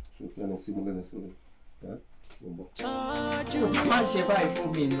 Ṣé o fi ẹni sí mi lẹ́nu sílẹ̀? Ń bọ̀. Yomi má ṣe báyìí fún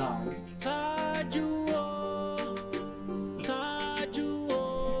mi náà. Tájú o, tájú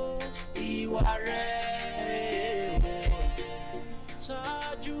o, ìwà rẹ̀ o.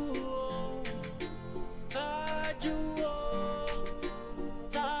 Tájú o, tájú o,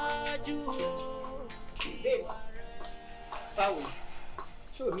 tájú o, ìwà rẹ̀. Báwo?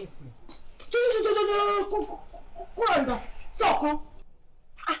 Ṣé o ní ìsinmi? Kúrò nígbà sọ̀kan.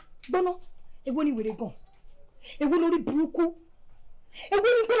 Gbọ́ná, èwo ni wèrè gan? Èwo lórí burúkú? Èwo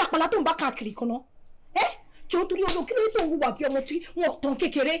ni pẹ́lápàlá tó ń bá káàkiri kan náà? Jọ̀ọ́ torí ọlọ́run kí ló tó ń wùwà bí ọmọ tí wọ́n tán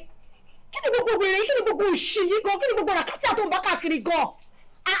kékeré? Kí ni gbogbo wèrè yìí? Kí ni gbogbo òṣì yìí gan? Kí ni gbogbo ràkàtà tó ń bá káàkiri gan?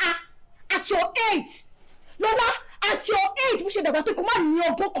 At your age, Lọ́lá, at your age, mo ṣe dàgbà tó kó má ní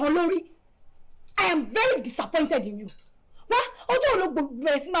ọgbọ́n kan lórí. I am very disappointed in you. Wá ọjọ́ olóògbé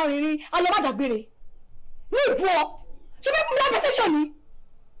bẹ̀rẹ̀ sí máa rìnrìn alọ́bàdàgbére. Ní ìbú ọ, ṣé fẹ́ fún mi lápẹ́tẹ́ṣọ̀ ni?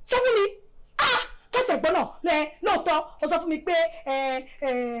 Sọ fún mi. Kẹsẹ̀ gbọ́n náà lóòótọ́ ó sọ fún mi pé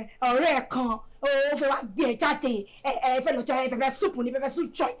ọ̀rẹ́ ẹ̀ kan ó fẹ́ wá gbé ẹ jáde fẹ́ lọ jẹ pepper soup ní pepper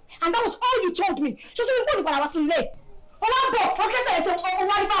soup joint and that was all you told me. Ṣé ṣé nígbà olùpadà wá sí ilé? Ó wá bọ̀ ó kẹsẹ̀ ẹ̀sẹ̀ ó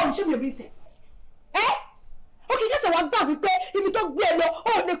wá ní báwo ni ṣé mi ò bí sẹ̀? Ó kì í kẹsẹ̀ wá gbà wípé ibi tó gbé ẹ lọ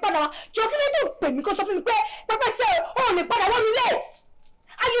ó lè padà wá. Jọ kí ló dé pè mí kó sọ fún mi pé pẹ́pẹ́ sẹ́ ó lè padà wọ́n nílé.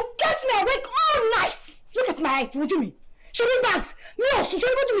 And you kept me awake all night. Look at my eyes, wojú mi. Shopping bags, mi ò sùn,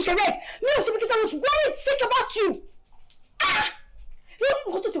 ṣorí bójú mi ṣe red, mi ò sùn because I was worried sick about you. Lórí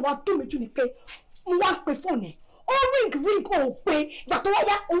nǹkan tó ti wá dùn mí jù ni pé mo wá pe fóònù ẹ̀, ó ring ò pé ìgbà tó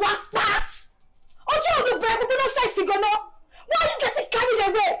wáyá ó wá pa. Ojú òun bẹ̀rẹ̀ gbogbo náà sẹ́ẹ̀sì gan-an. Why you getting carried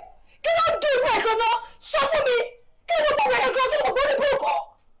away? Kí ló ń dùn ìwé ẹ̀ gan-an? Sọ fún mi, kí ni gbogbo rẹ̀ gan-an? Kí ni gbogbo orí burúkú?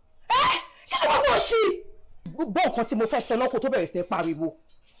 Kí ni gbogbo òṣì? Gbọ́ nǹkan tí mo fẹ́ sọ lọ́kọ̀ tó bẹ̀rẹ̀ sí pariwo.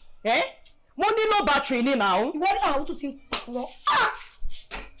 Mo nílò bátìrì ní náà. Ìwọ ní àwọn tó ti ń parọ́.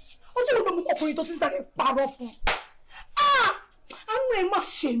 Ojú ìwé mú ọkùnrin tó ti ń sáré parọ́ fún. Àánú ẹ̀ má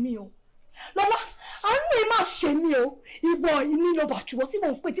ṣe mí o. Lọ́lá, àánú ẹ̀ má ṣe mí o. Ìwọ ìnílò bàtúwọ́ tí mò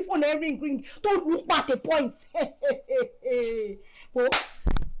ń pè tí fóònù ẹ̀ ring tó lù pàtẹ point. Wo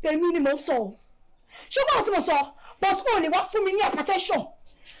tèmi ni mo sọ o. Ṣùgbọ́n àwọn tí mo sọ, but mo lè wá fún mi ní hypertension.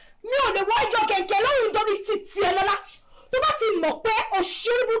 Mi ò lè wá ẹjọ́ kẹ̀kẹ́ lórí nítorí títí ẹ Lọ́lá. Tó bá ti mọ̀ pé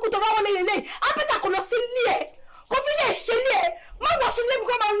òṣèré burúkú tó bá wọlé lélẹ̀, ápẹ́tà kò lọ sílé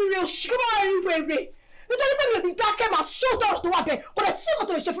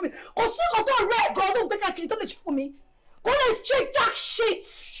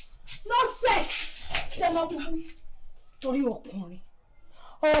torí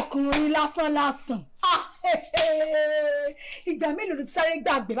ọkùnrin lásán ìgbà mélòó ló ti sáré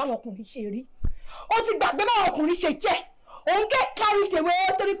gbàgbé báwọn ọkùnrin ṣe rí ó ti gbàgbé báwọn ọkùnrin ṣe jẹ́ òun kẹ́ kárí ìdèwé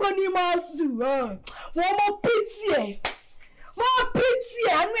torí pé ní máa zù wọ́n mọ pìtì ẹ̀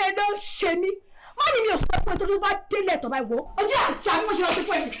àánú ẹ̀ ló ń ṣe mí má ní mi ò sọ fún ẹ tó ló bá délẹ̀ tó bá wò ó ojú àjà bí mo ṣe lọ sí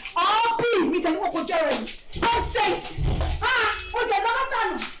fún ẹ ọ́ọ́bì mi tẹ̀lé wọn kò jẹ́ rẹ̀ yìí nonsense ó jẹ́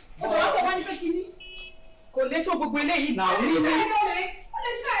lọ́kàtànù ó jẹ́ wọ́n sọ wá ní pé kíní. kò lè tó gbogbo eléyìí náà ní ní. ó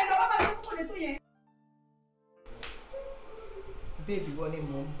lè jẹ́ ẹ̀ lọ́wọ́ bá tó kò lè tó yẹn. bébì wọn ni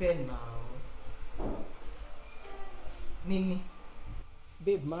mò ń bẹ̀ náà níní.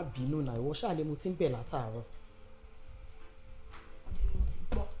 babe má bínú náà ìwọ ṣáà lè mo ti ń bẹ̀ látàárọ̀. ọdẹ ni mo ti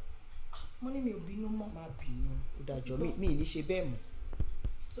gbọ́ mo ní mi ò bínú mọ́. má bínú ó dájọ́ mi ì ní ṣe bẹ́ẹ̀ mọ́.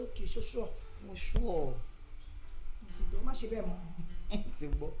 tó kì í ṣoṣọ. mo ṣú ọ. mo ti gbọ́ má ṣe bẹ́ẹ̀ mọ́. ti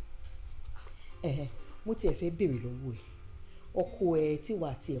gbọ́. mo tiẹ̀ fẹ́ béèrè lọ́wọ́ ẹ̀ ọkọ ẹ tíwà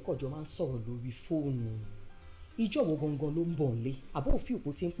àti ẹ̀kọ́ jọ máa ń sọ̀rọ̀ lórí fóònù ìjọ wo gangan ló ń bọ̀ nílé àbó òfin òpó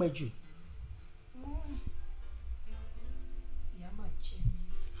ti ń pẹ́ jù. ìyá máa jẹ mí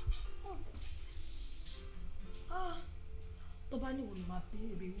tó bá ní olùmọ̀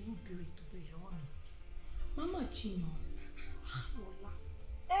béèrè irú béèrè tó béèrè lọ́wọ́ mi mama jiyàn ọ̀la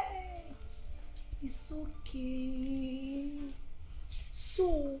it's okay so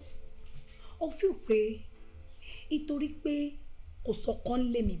ó fi pé ìtorí pé kò sọkàn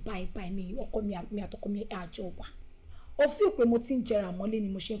lé mi báyìí mi ọkọ mi àtọkọ mi àjọ wà ó fi pé mo ti ń jẹrà mọ́lé ni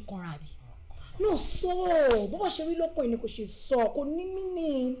mo ṣe ń kanra rí no sọ bó bá ṣe rí lọ́kàn ni kò ṣe sọ kò ní mí ní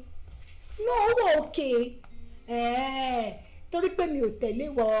no ó wà okay torí pé mi ò tẹ̀lé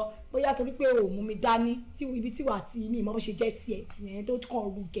wọ bóyá torí pé ò mú mi dání tí ibi tí wà tí mi ìmọ̀ bó ṣe jẹ́ sí ẹ yẹn tó kàn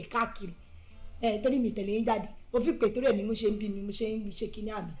rú gẹ̀ káàkiri torí mi tẹ̀lé yín jáde ó fi pé torí ẹ̀ ni mo ṣe ń bí mi mo ṣe ń ṣe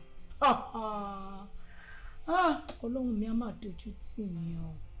kíní àmì ọlọ́run mi á máa dojú tì mí o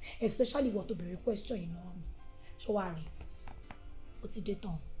especially wọ́n tó bẹ̀rẹ̀ question yìí náà mi ṣọwárì ó ti dé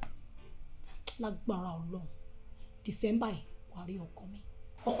tán lágbára ọlọ́run December yìí wàá rí ọkọ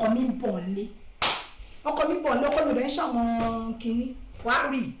mi ń bọ̀ lé ọkọ mi rẹ̀ ń ṣàwọn kínní wàá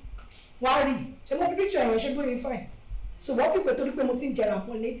rí ṣe mo fi picture ẹ̀yàn ṣe bóyá fine so wọ́n fi pé torí pé mo ti ń jẹrà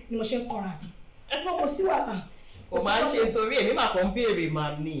mọ́lé ni mo ṣe ń kọra mi wọ́n kò sí wàhálà. o máa ń ṣe torí èmi máa kàn ń béèrè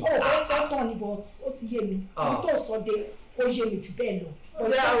màá ní. ó fẹ́ sọ́tàn ni but ó ti yé mi ibi tó sọ dé ó yé mi jù bẹ́ẹ̀ lọ.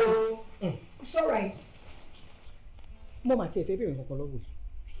 it's alright. mo máa tiẹ̀ fẹ́ béèrè nǹkan lọ́wọ́ ẹ̀.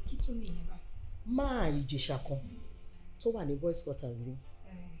 kí tún nìyẹn báyìí. máa ìjìṣà kan tó wà ní boys quarters ní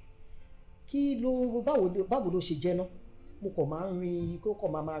kí ló báwo ló ṣe jẹ́ náà mo kàn máa ń rìn kó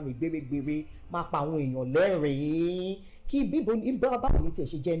kàn máa rìn gbèrègbèrè máa pa àwọn èèyàn lẹ́rìn-ín kí báwo ni tiẹ̀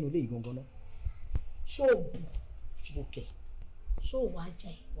ṣe jẹ́ inú ilé ìgangan náà. ṣóòbù bókè. ṣó wàá jà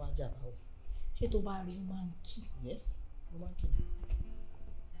ẹ. wàá jà báwo. ṣé tó bá rí o máa ń kí. yes mo máa ń kí.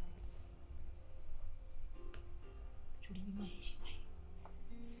 torí bí máa yẹ ṣe báyìí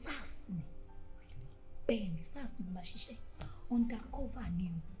SARS ni bẹ́ẹ̀ ni SARS ni mo máa ṣiṣẹ́ undercover ni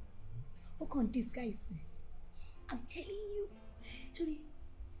o kàn disguise me I'm telling you sorry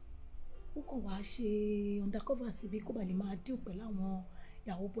ó kàn wá ṣe undercover síbi kó bá lè máa deal pẹ̀lú àwọn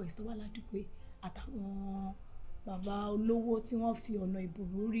ìyàwó boys tó wà ládùúgbò àtàwọn bàbá olówó tí wọ́n fi ọ̀nà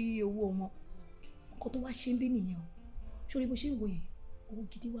ìbòrò rí owó wọn nǹkan tó wá ṣe ń bí nìyẹn o sorry bó ṣe ń wò yẹn owó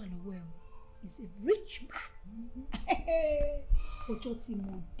gidi wà lọ́wọ́ ẹ̀ o he's a rich man ọjọ́ tí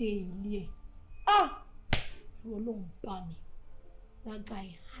mo dé ilé ẹ̀ ẹ̀rọ Ọlọ́run bá mi that guy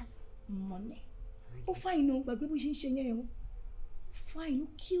has money ó fine o gbàgbé bó ṣe ń ṣe yẹn o fine o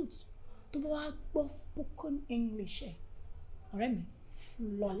cute tó bá wá gbọ́ spoken English ẹ̀ ọ̀rẹ́ mi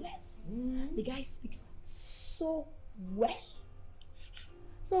flawless the guy speaks so well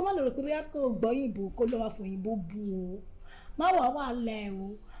so má lọ rò pé bóyá kò gbọ́ òyìnbó kó lọ́wọ́ àfòyìnbó bu o má wàá wà lẹ̀ o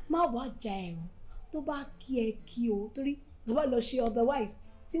má wàá jà ẹ̀ o tó bá kí o torí tó bá lọ ṣe otherwise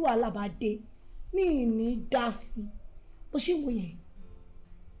tí wàhálà bá dé mi ì ní dá sí bó ṣe wò yẹn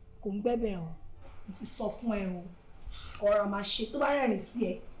kò ń gbẹ́bẹ̀ o mo ti sọ fún ẹ o kọ́ra máa ṣe tó bá rẹ̀rìn sí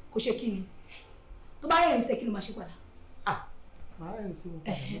ẹ kó ṣe kí ni tó bá rẹ̀rìn sí ẹ kí ló máa ṣe padà. màá rẹ̀rìn sí wọn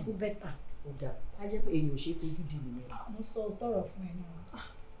padà náà ó bẹ́tà. ọ̀gá á jẹ́ pé èèyàn ò ṣe é fojú di nìyẹn. mo sọ tọrọ fún ẹ náà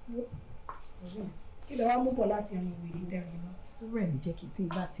kí lè wá mú bọ̀ láti rìn ìwé tẹ̀rín náà. ó rẹ̀ mí jẹ́ kí tí n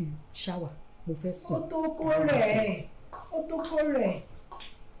bá ti ṣáwà mo fẹ́ sùn. ó tó kó rẹ̀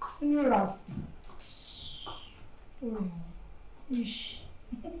nínú ràsì.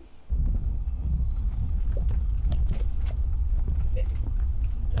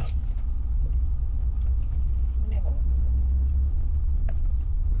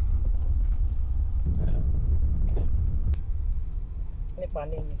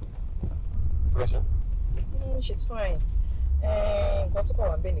 Pressure? She's fine. Nǹkan tó kàn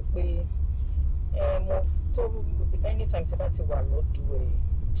wá bẹ́ẹ̀ ni pé mo tó anytime tí bá ti wà lọ́dọ̀ ẹ̀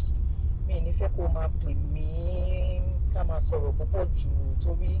mi ní fẹ́ kó máa pè mí ká máa sọ̀rọ̀ púpọ̀ jù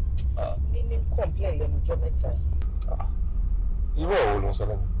torí níní complain lẹ́nu ọjọ́ mẹ́ta yìí. Irú ọ̀rọ̀ ló ń sọ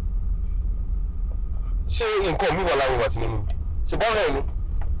lẹ́nu. Ṣé nǹkan mi wà láwọn ìwà tí nínú mi? Ṣé bọ́ọ̀rọ̀ ẹ̀ ni?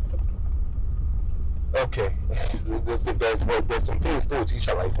 Okay, there's some things tó o ti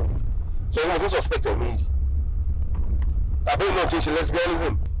ṣàlàyé fún mi. So you must suspect me. I don't know if she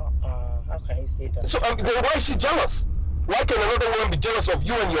lesbianism. How can you say that? So then why is she jealous? Why can another woman be jealous of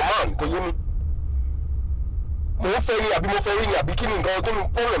you and your man? Kò yé mi. Mo fẹ́ rí àbí mo fẹ́ rí ni àbí kí ni nǹkan tó ní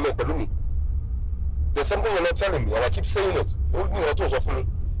problem ẹ̀ pẹ̀lú mi? There's something you're not telling me and I keep saying it. Ó ní nǹkan tó sọ fún mi.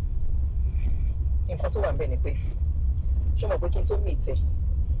 Nǹkan tó wà ń bẹ̀ ni pé ṣé o mọ̀ pé kí n tó meet ẹ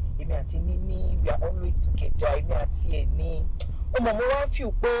èmi àti Níní we are always together èmi àti ẹ ní ọmọ mo wá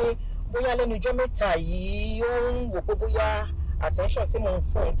feel pé bóyá lẹ́nu ọjọ́ mẹ́ta yìí ó ń wò pé bóyá attention tí mo ń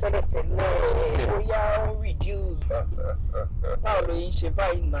fún un tẹ́lẹ̀tẹ́lẹ̀ bóyá ó ń reduce. Báwo ló yín ṣe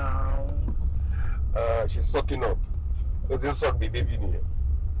báyìí náà? She's sucking up. Ó ti ń suck bí baby nìyẹn.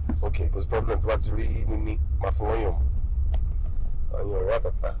 Okay, kò sí problem tó bá ti rí Níní máa fún wọn yàn mọ́. Àyàn ọ̀rẹ́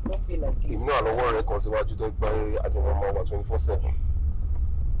àtàtà. Don't be like this. Ìmú àlọ́wọ́ rẹ̀ kan síwájú tó gbá àjọyọ̀ máa wà 24/7.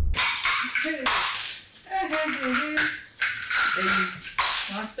 Ẹ̀yin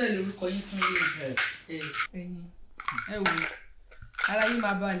wọ́n á spell orúkọ yín fún yín. Ẹ̀yin ẹ wò ara yín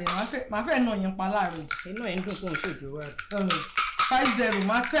máa balẹ̀ máa fẹ́ nà yín pa láàrin. Inú ẹ̀ ń dùn fún ìṣòjò wa. 50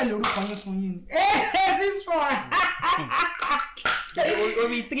 máa spell orúkọ yín fún yín. This one.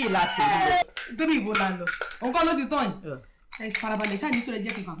 Orí 3 la ṣe nílẹ̀. 3 ìbò la lọ. Òun kọ́ ló ti tán yìí. Ẹ farabalẹ̀ ṣáà ní sọ̀rọ̀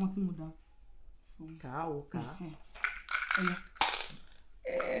jẹ́ kí n kà kan tí mo dá. Kà ó kà á.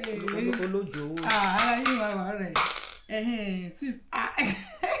 Olójó owó. Ara yín wà wà rẹ̀.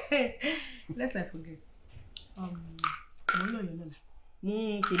 Let's I forget. Mo ń lọ yẹn lọ́la.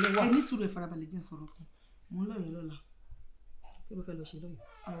 Kìíní wà. Ẹ ní sùúrù ẹ farabalẹ̀ jẹ́ sọ̀rọ̀ kan. Mo ń lọ yẹn lọ́la. Kí ló fẹ́ lọ ṣe lóyún?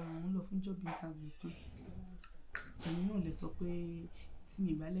 Mo ń lọ fún job interview kan. Ẹ̀yin náà lè sọ pé tí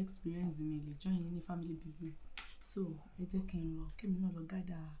mi bá lè experience mi lè join yín ní family business. So ẹ jẹ́ kí n lọ kémi náà lọ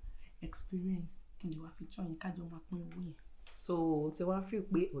gather experience kí n lè wá fi join kájọ máa pín owó yẹn. So ti wá feel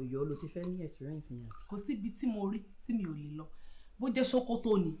pé Ọ̀yọ́ ló ti fẹ́ ní experience yẹn. Kò sí ibi tí mo rí tí mi ò lè lọ. Bó jẹ́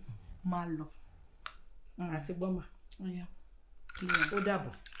Sókótó ni máa lọ. Àti gbọ́mà. Ó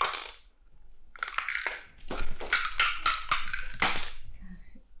dàbọ̀.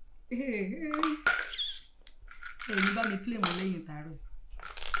 Èmi bá mi play mọ́ lẹ́yìn tààrọ̀.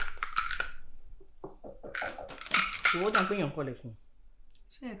 Owó dà pé èèyàn kọlẹ̀kùn.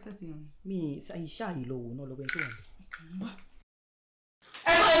 Ṣé excess yẹn ni? Mi iṣẹ́ àyè lọ wò náà lọ́gbẹ́ tó wà ní.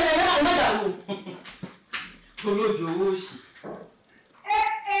 Ẹ máa ń gbọ́dọ̀ wò. Olójó owó òṣì.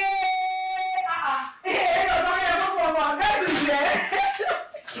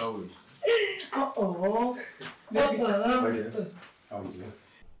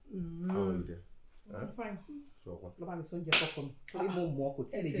 Fine. Lọ́ba mi sóúnjẹ kọ́kọ́ mi. Torí mo mọ̀ kò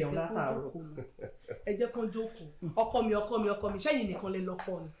tí ì lè jẹun látàárọ̀. Ẹ jẹ́ kán jókòó. Ọkọ mi ṣẹ́yìn nìkan lè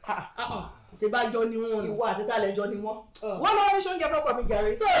lọ́kọ ni. Ṣé bá jọ ni wọ́n? Ìwọ àti tálẹ̀ jọ ni wọ́n. Wọ́n lọ́wọ́ mi sóúnjẹ fọ́kọ mi jàre.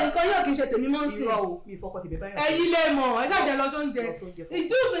 So nǹkan yóò kí n ṣe tèmi mọ́ sí. Irọ́ o, mi fọkọ tèmi báyọ̀. Ẹ̀yin lè mọ̀, ẹ ṣàjẹ́ lọ sóúnjẹ.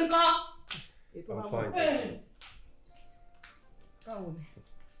 Ìjúùsì nǹkan. I'm fine. Báwo ni?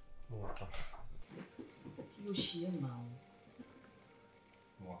 Kí ló ṣe ẹ̀ náà?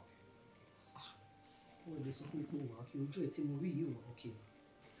 Ó lè sọ fún mi pé wà á kí ojú ẹ̀ tí mo rí yìí wà ókè.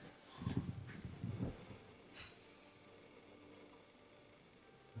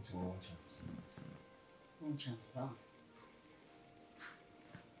 It's one chance. One chance, báwo?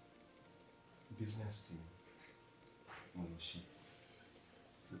 Business team. Mo lọ ṣe.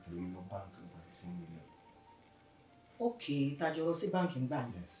 To tẹ̀lé mi lọ báńkì gba 15 million. Okay, tájọ lọ sí báńkì ń gbà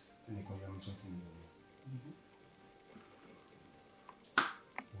ní. Yes, tẹ́nìkan yá mi 20 million.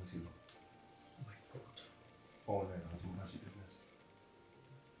 Mo ti lọ. Oh my God. 400 àti mo bá ṣe business.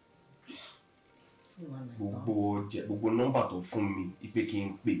 Gbogbo nọ́mbà tó fún mi ìpè kí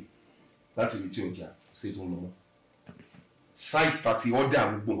n pè láti rí tí ọjà ṣe tó ń lọ mọ́. Site tàti order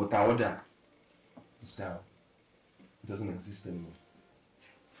gbogbo nǹkan ta order is down. It doesn't exist anymore.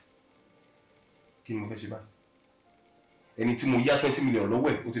 Kí ni mo fẹ́ ṣe báyìí? Ẹni tí mo yá 20 million lọ́wọ́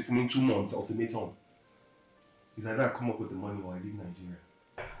ẹ̀ ó ti fún mi 2 months ultimatum. It's either I come up with the money or I leave Nigeria.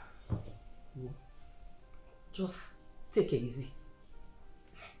 Just take it easy.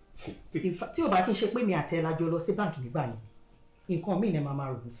 In fact, tí o bá kí n ṣe pé mi àti ẹ lájọ lọ sí báńkì nígbà yẹn, nǹkan míì ni màá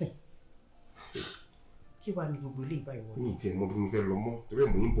rò nísìn. Kí wàá ní gbogbo ilé ìbá ìwọ? Mi ì tiẹ̀ mọ bí mo fẹ́ lọ mọ́, torí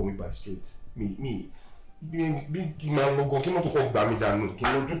ẹ̀ mo ń bọ̀ mi by straight. bí kí n máa lọ gan kí mọ́tò kan gbà mí dànù kí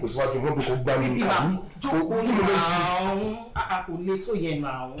n lọ jókòó síwájú mọ́tò kan gbà mí dànù. jókòó náà kò lè tó yẹn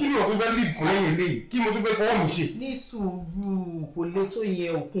náà. kí ni mo tún fẹ́ leave fún lẹ́yìn eléyìí kí ni mo tún fẹ́ fọwọ́ mi ṣe. ní sùúrù kò lè tó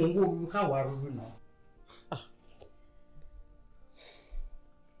yẹn òkun owó oru káwa rúru náà.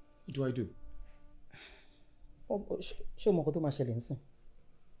 What do I do? ṣé o mọ̀ nǹkan tó máa ṣẹlẹ̀ nísìn?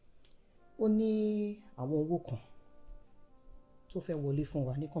 Ó ní àwọn owó kan tó fẹ́ wọlé fún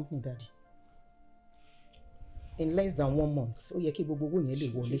wa ní company daddy. In less than 1 month ó yẹ kí gbogbo owó yẹn lè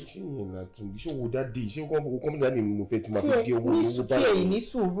wọlé. ṣé ìyẹn náà tún ṣé owó dáàdì ṣé company daddy mo fẹ́ tún máa fi dé owó báyìí. tí èyí ní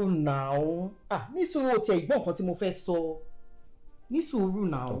sùúrù náà ní sùúrù tí ẹ̀gbọ́n nǹkan tí mo fẹ́ sọ ní sùúrù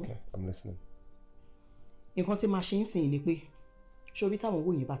náà. Okay, I'm listening. nǹkan tí máa ṣe ń sìn ni pé ṣorí táwọn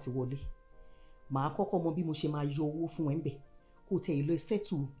owó yẹn bá ti wọlé màá kọ́kọ́ mọ bí mo ṣe máa yọ owó fún ẹ ń bẹ̀ kó tẹ ìlọ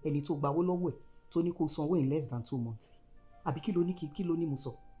ṣẹ́tù ẹni tó gbawó lọ́wọ́ ẹ̀ tó ní kó sanwó in less than 2 months àbí kí ló ní mo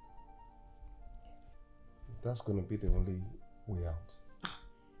sọ. That's gonna be the only way out.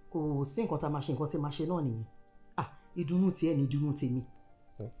 Kò sí nǹkan tá a máa ṣe nǹkan tí máa ṣe náà nìyẹn. Ìdùnnú tiẹ̀ ni ìdùnnú tèmi.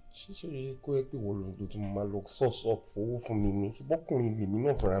 ṣé kó ẹ pé wọ́n ló tún máa lọ source up fowó fún mi ni ṣe bọ́kùnrin lèmi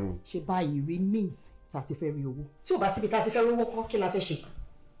náà fúnra mi. ṣe báyìí rí means tá a ti fẹ́ rí owó. tí ò bá síbi tá a ti fẹ́ rówó kọ́ kí la fẹ́ ṣe.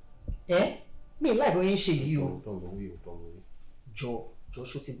 mi ì láì bóyá ń ṣe yìí o. jọ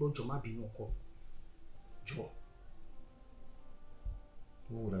ṣó ti gbọ́ jọ má bínú ọkọ jọ.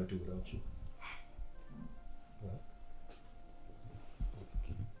 What would I do without you?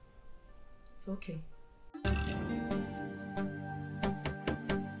 It's okay.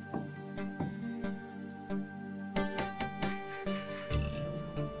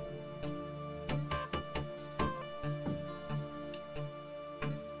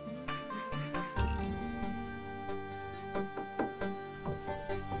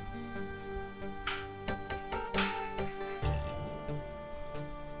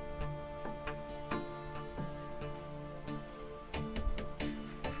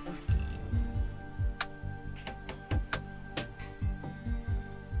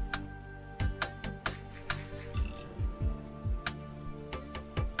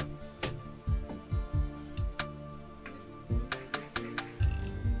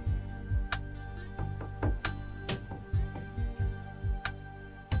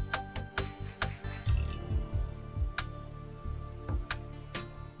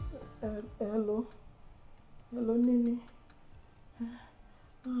 Hello Nini.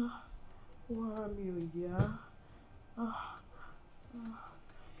 Wá mi ò yá.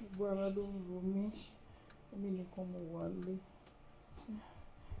 Gbogbo ara ló ń ro mí. Èmi nìkan mo wà lé.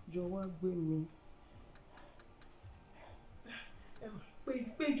 Jọ̀ọ́ wá gbé mi.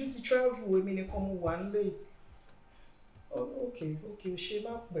 Péjú ti travel èmi nìkan mo wà lé. Okay, o ṣe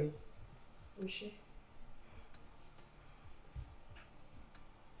má pẹ́. O ṣe.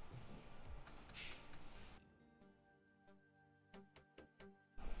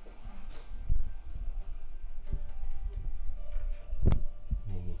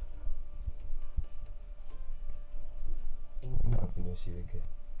 Shirike.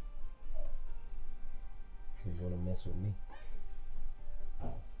 So you wanna mess with me?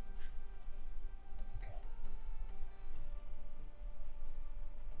 Okay.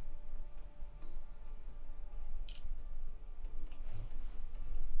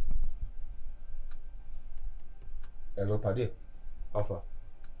 Hello, Paddy. Alpha.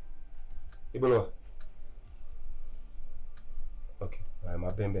 Ibolo. Okay. I'm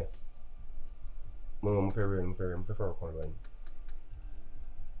a bembe. I'm fair for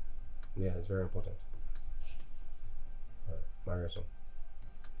Yeah, it's very important. Alright, marry us.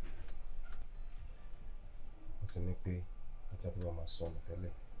 What's the next day? I just want my son to tell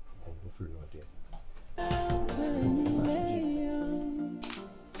you. I'll go through your day.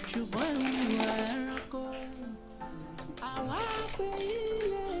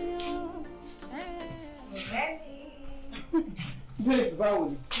 Babe,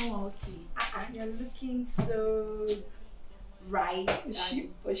 báwo? Oh, okay. You're looking so right.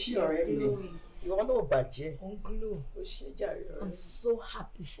 Was she already? You want to budget? On glow. I'm so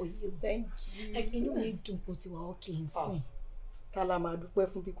happy for you. Thank you. Like, you know me dùn pé tí wà okay nsìn. Ta la máa dúpẹ́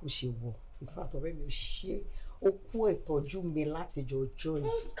fún bí kò ṣe wọ̀. In fact, ọ̀rẹ́ mi ò ṣe ó kú ìtọ́jú mi láti jọjọ́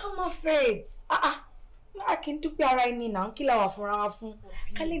yìí. Come on, Faith. I can dúpẹ́ ara ẹni náà kí la wà fúnra wa fún.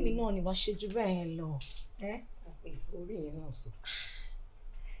 Kálẹ̀ mi náà ni wàá ṣe jù bẹ́ẹ̀ yẹn lọ. Orí yẹn náà sọ.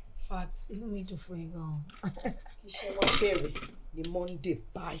 Fact, inú mi dùn fún ẹ gan. Iṣẹ́ wa bẹ̀rẹ̀ ní Monday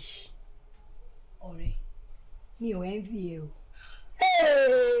báyìí. Ọ̀rẹ́, mi ò envy ẹ o.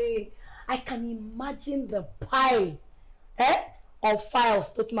 Hey, I can imagine the pile of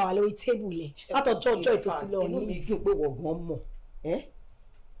files tó ti máa wà lórí table ẹ̀. Látọjọ́ ọjọ́ ètò ti lọ ní. Inú mi dùn pé wọ̀gán mọ̀.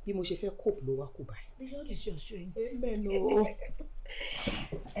 bí mo ṣe fẹ́ cope ló wá kú báyìí. The Lord is your strength. Amen o.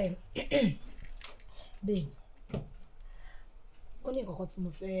 Babe, ó ní nǹkan kan tí mo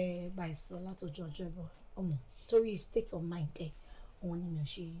fẹ́ bá ẹ sọ látọjọ́ ọjọ́ ẹ̀bọ̀ ọmọ torí state of mind ẹ̀ òun ni mi ò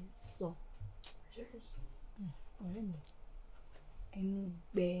ṣe sọ. Ọ̀rẹ́ mi ẹnu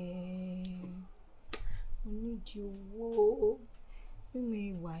gbẹ mo nídìí owó mímú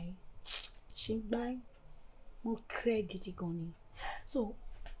ìwà ẹ̀ ṣe gbá mo cray gidi gan ni. So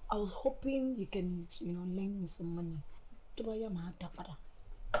I was hoping you can, lend me some money. Tó bá yá máa dá padà.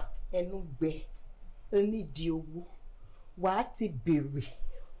 Ẹnu gbẹ ó nídìí owó wàá ti béèrè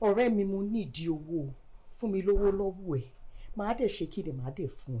ọ̀rẹ́ mi mo nídìí owó fún mi lówó lọ́wọ́ ẹ̀ máa dẹ̀ ṣe kí ni máa dẹ̀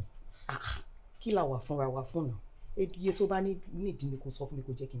fún ẹ kí la wà fúnra wa fún náà iye tó bá nídìí ni kò sọ fún mi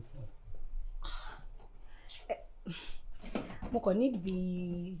kò jẹ́ kí n fún ẹ. Mo kàn need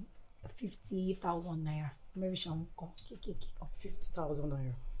bí 50,000 naira mẹ́rin ṣàwọn kan kéékèèké kan. 50,000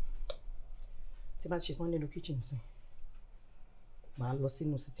 naira tí bá ṣe tán nínú kitchen sí màá lọ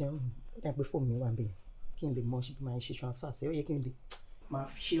sínú sitting room ẹ pé fóònù mi wà níbẹ̀ kí n lè mọ ṣe bí máa ṣe transfer sí ó yẹ kí n lè máa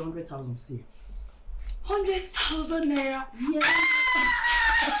fi ṣe 100,000 sí i. 100,000 naira. Yes.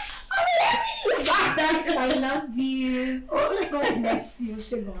 That's I love you. Oh, God bless you.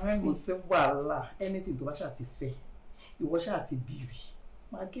 Ṣé gan-an mi. Kò sí wàhálà anything tó bá ṣáà ti fẹ́ ìwọ ṣáà ti bìrì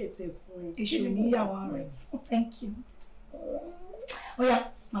máa gẹ̀ẹ́tẹ̀ fún ẹ. Èṣù níyàwó rẹ̀. Thank you. Oya,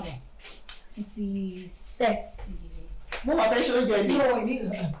 mama, n ti sẹ́ẹ̀tì. Mo máa fẹ́ ṣe oúnjẹ ni. No, èmi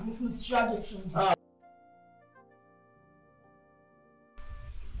tí mo ti ṣíwájú ṣe oúnjẹ.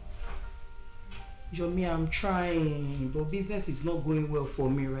 Yomi, I'm trying, but business is not going well for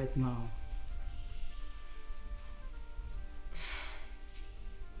me right now.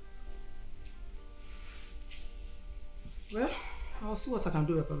 Well, I'll see what I can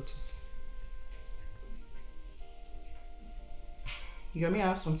do about it. Yomi, I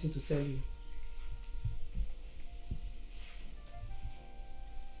have something to tell you.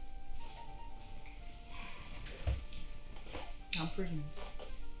 I'm pregnant.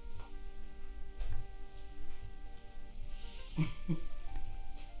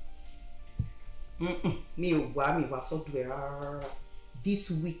 Mi ò wá sọ́dọ̀ ẹ rárá.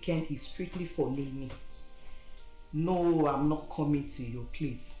 This weekend is strictly for Nini. No, I'm not coming to you,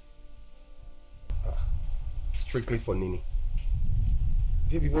 please. Strictly for Nini.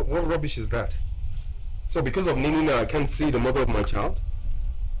 Baby, what rubbish is that? So because of Nini now I can't see the mother of my child?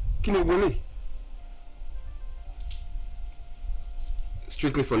 Kini Willie?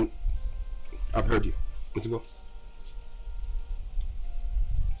 Strictly for... I've heard you. Let's go.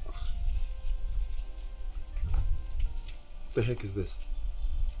 What the heck is this?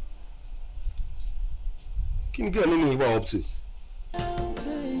 Can you get Nini up to?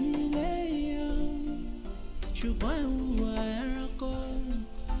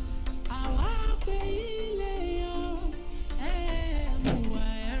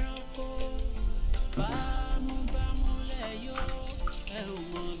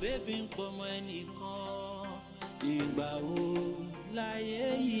 Ìgbà wo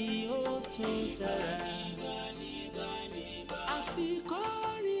láyé yìí ó tó dára?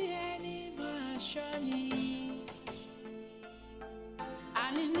 Àfikọ́rí ẹni máa ṣọ́ni.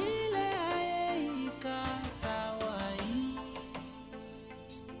 Àní nílé ayé ìka tàwa yìí.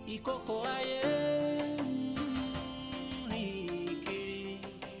 Ìkòkò ayé rìn kiri.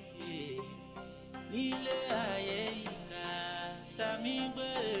 Nílé ayé ìka tàmí gbé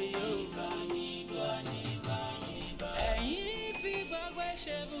yóò bá mi gbọ́ nígbà nígbà. Ẹ̀yin fi gbàgbé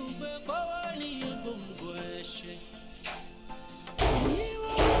ṣe bùgbé kówó ní gbòǹgbò ẹ̀ṣẹ̀.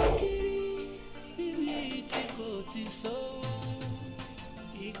 Ti so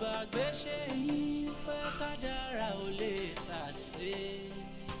ìgbàgbé ṣe yín pé kádàrá ò lè tà sí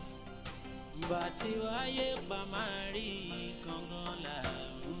bá tí wáyé pa máa rí gangan là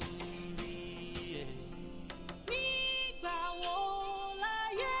ń rí ẹ. Nígbà wo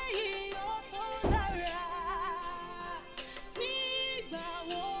láyé yìí ó tó dára? Nígbà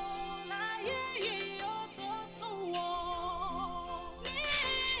wo láyé yìí ó tó sunwọ̀n?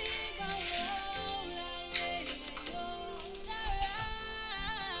 Nígbà wo láyé yìí ó dára?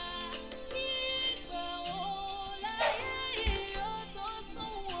 Nígbà wo láyé yìí ó tó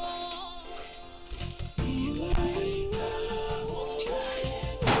sunwọ̀n? Ìwà ìkà ó láyé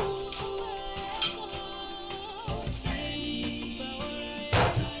kó sẹ́yìn. Ìgbà wo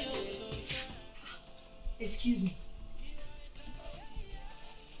láyé yìí ó tó. Excuse me.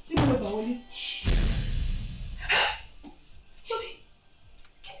 Tí mo lọ gbà wọlé. Yomi.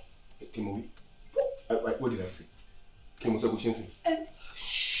 Kimowi? What did I say? Kimowi, go shensi.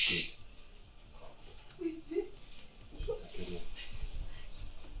 Shh. Good. Wait. Okay, yeah.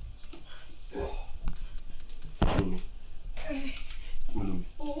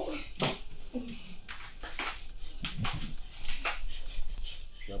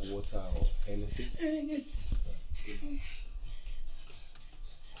 sí. Yes.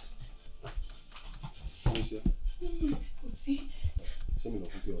 Kí ṣe? Kò sí. Ṣé mi lọ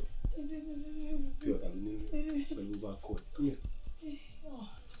fún pure water? Pure water ló ní pẹ̀lú bá kọ́ ẹ̀. Come here.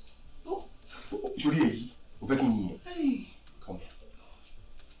 Sórí èyí, o fẹ́ kí n yìn ẹ́? Come here.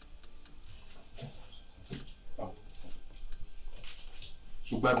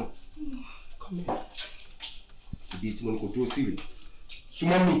 Ṣùgbọ́n come here. Ibi tí mo ní kò dúró sí rè.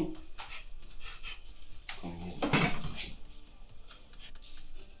 Súnmọ́ mi. Come here.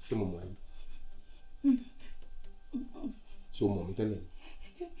 Ṣé mo mọ̀ ẹ́? Ṣé o mọ̀ mi tẹ́lẹ̀?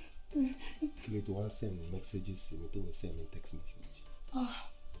 Kí ló tó wá ń send messages sí mi tó ń send me text message?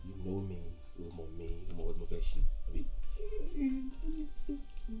 You know me, o mọ̀ mi, o mọ̀ what mo fẹ́ ṣe, àbí?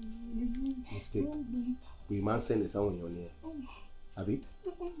 Mistake. Pé máa ń send ẹ̀ sáwọn èèyàn ni ẹ. Àbí?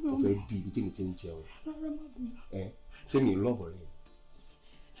 Mo fẹ́ di ibi tí mi ti ń jẹun. Ṣé mi love rẹ?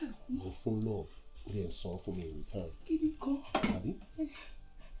 Mo fún love, ó lè san fún mi in return. Àbí?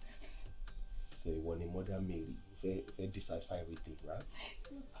 So ìwọ ni Mother Mary, fẹ́ decipher everything, right?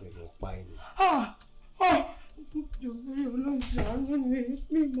 Ṣé ẹ̀yìn pa ẹ̀ ni? Jọ̀wọ́ ọlọ́sàánú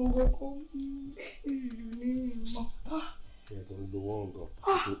mi mọ̀ kọ́kọ́ ìlú ní ìmọ̀. Ṣé ẹ̀ tó ń lo wọ́n gan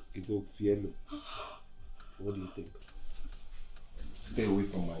kí tó fi ẹ́ lò? What do you think? Stay away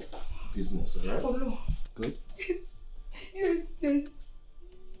from my business, alright? Oh no. Good? Yes.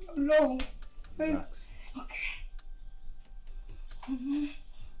 Ọlọ́run. Relax. Okay.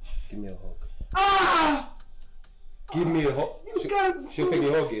 Give me a hug. Ah! Give me a hug. You can't. She'll take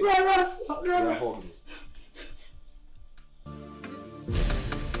a hug here. Yeah, hug me.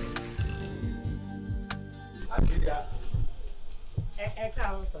 Ẹ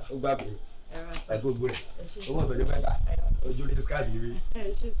káàárọ̀ sà. Ó gbà mí. Ẹ gbogbo rẹ̀. Ó mọ̀ tọ́jú mẹ́ta. Ojú lè skáàsì rí.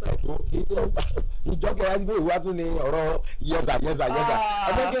 Ẹ ṣé sà. Ìjọ kẹwàá sí pé ìwà tún ní ọ̀rọ̀ yẹ́sà.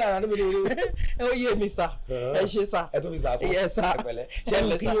 Ẹgbẹ́ kí ara níbi rere. Ó yé mi sà. Ẹ ṣé sà. Ẹ tó fi sà fún. Yes sà. Ẹ̀pẹ̀lẹ́.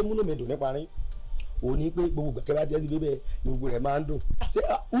 Ṣé kí ló múnú mi dùn nípa rí? Ó ní pé gbogbo gbẹ̀kẹ́ bá ti ẹ́ sí bíbẹ̀ ni gbogbo rẹ̀ máa ń dùn. Ṣé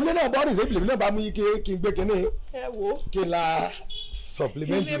ilé náà bọ́ọ̀rì sí ìbìlẹ̀ náà bá mú ike kí n gbé kinní? Ẹ wo. Kí n la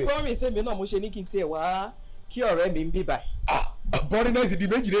supplement rẹ̀. Ilé promise mi náà mo ṣe ní kí n tiẹ̀ wá kí ọ̀rẹ́ mi ń bí báyìí. Bọ́rínẹ́sì di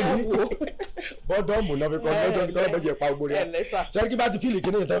méjì lé ní. Bọ́dọ̀mù náà fi kọ́ lọ́jọ́ tí kọ́lọ́ bẹ́jẹ̀ pa gbogbo rẹ̀. Ṣé kí bá ti fíìlì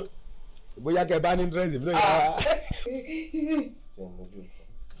kinní tán? Bóyá kẹ bá ní dírẹ́sì mi náà yára.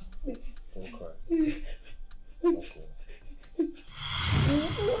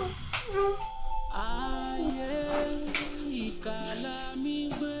 Ayé ìkà la mi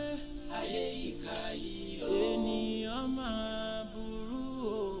gbé, ayé ìkà yìí ènìyàn máa burú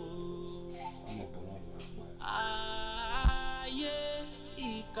o. Ayé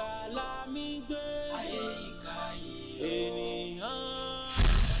ìkà la mi gbé, ayé ìkà yìí ènìyàn.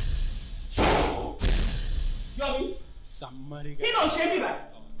 Yọ̀mí, Somebody kí ló ń ṣe bíbá?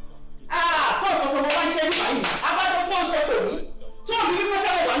 Sọ̀rọ̀ tó mo wá ń ṣe bíbá yìí, abájọ tó ń ṣe pè mí, tí ò ní bí wọ́n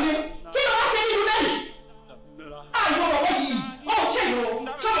ṣe wà ní, kí ló wá ṣe nínú lẹ́yìn? Àìmọ̀ bàbá yìí, ó ń ṣe ìrò,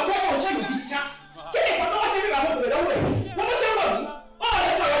 ṣọ́nà tó ń ṣe ìrò gidi ṣá. Kí ni ìpàtọ́ wá ṣe bíbá mo bèrè lọ́wọ́ ẹ̀? Mo bó ṣe ń wọ̀ mí, ó wà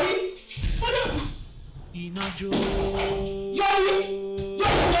lè sọ̀rọ̀ ní. iná jó. Yọ̀mí,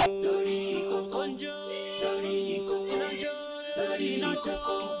 lórí ìkòkò ń jó, lórí ìkòkò ń jó, lórí iná jó.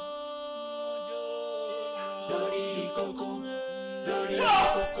 Lórí ìkòkò, lórí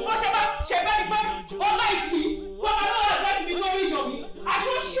ìkòkò. Wọ́n ṣe bá ṣe bẹ́ẹ̀ ni pé ọlá ìpín wọ́n máa lọ́wọ́ láti fi lórí Yọ̀mí.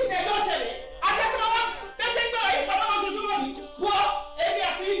 Aṣọ ṣìṣẹ́ ló ṣẹlẹ̀. Aṣọ tí wọ́n bẹ́ ṣe ń gbọ́dọ̀ yìí pàtàkì ojoojúmọ́ mi. Wọ́n èmi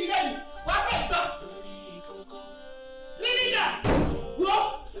àti yìí rẹ̀ mi wá fẹ́ gbọ́. Nínídà wọ́n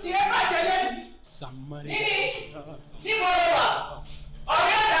tí ẹ bá jẹ lẹ́nu. Níbo ló wà?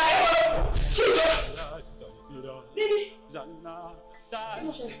 Ọ̀rẹ́ àdá ẹ̀ wọ́n. Jesus. Níní.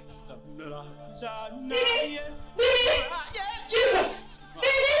 Níní. Jesus.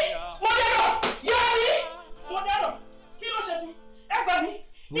 Níní. Mo dẹ́rọ̀. Yọ̀mí. Mo dẹ́rọ̀. Kí ló ṣe fún? Ẹ gbà mí.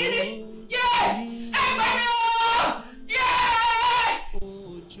 Níní. Yé! Ẹ gbà mí o! Yé!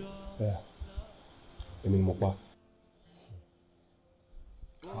 Èmi ni mo pa.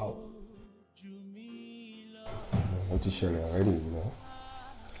 How? Ó ti ṣẹlẹ̀ already, you know.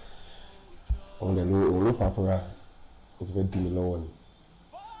 Òun ló fà á fúnra kó tó fẹ́ dí mi lọ́wọ́ ni.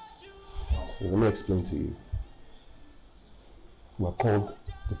 So let me explain to you. We are called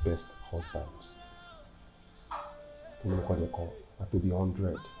the best husbands. Èmi ni kọ́ dẹ̀ kọ́, a tó bí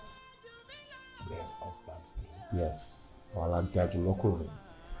 100. Best husbands team. Yes, àwọn alágbájú lọ́kùnrin.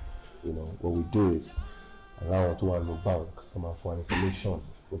 You know, what we do is aláwọ̀ tó wà ní bank tó máa fún wa information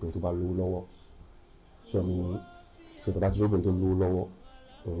obìnrin tó bá lówó lọ́wọ́. So tó bá ti rí obìnrin tó lówó lọ́wọ́,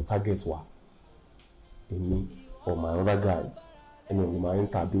 òun target wa. Èmi or my other guys, ẹni òun máa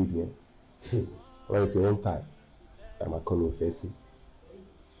enter baby yẹn. Wọ́n ti enter ẹ̀ máa kọ́ ló fẹ́ sí.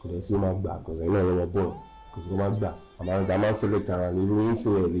 Could I see my back? Because I know I'm a boy. Because my back. I'm a selector and you don't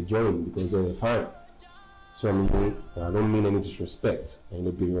say they join because they're fine. So I mean, I don't mean any disrespect. And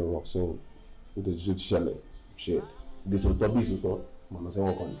they be wrong. So it is just shit. This will top. Mama say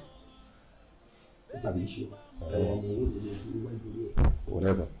what on.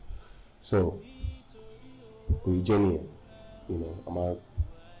 Whatever. So we genuine. You know, I'm a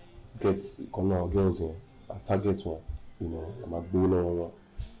get come on girls here. I target one. You know, I'm a go on.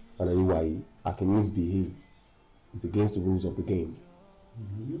 And anyway, I can misbehave. It's against the rules of the game.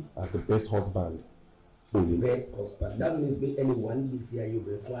 As the best husband. Best husband. That means anyone this year you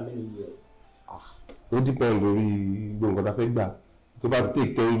will for how many years? It depends on what I think that. It's about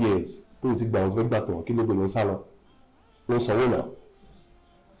take 10 years. Things like that. Better. Kill no salon. No salon.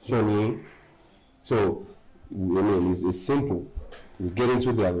 Show me. So, I mean, it's simple. We get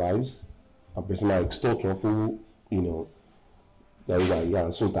into their lives. A person like extort for, you know, that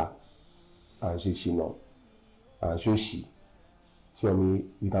and so that, and she know, and she. Show me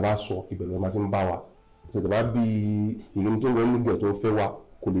with a so if you want to power. So there might be even though when you get to favor,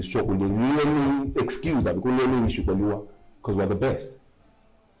 could be so could be any excuse that because any issue because we're the best.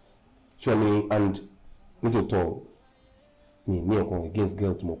 Show me and little tall. Me against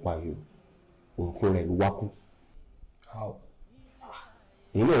girl to mopa you. For like waku. How?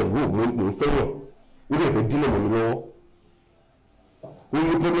 You know, no failure. We have a dilemma on the law. We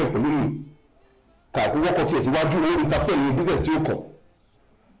need problem for me. Can we work on this? Why do you interfere in business to come?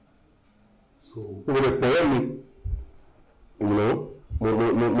 So, we will pay me. You know,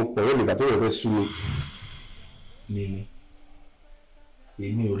 mo pay me. But we will sue me. Nini,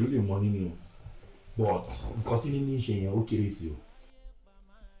 èmi ò really mọ nínú o, but nǹkan tí Nini ṣe yẹn ó kéré sí o.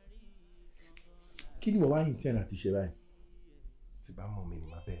 Kí ni wọ́n wá intend àti ṣe báyìí? Tí bá mọ̀ mi ni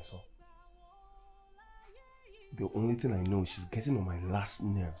màá bẹ́ẹ̀ sọ. The only thing I know is she's getting on my last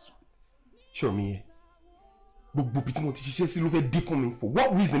nerves. Sure me. Gbogbo bí tí mo ti ṣiṣẹ́ sí ló fẹ́ dé fún mi. For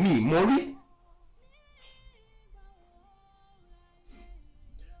what reason me? Mori?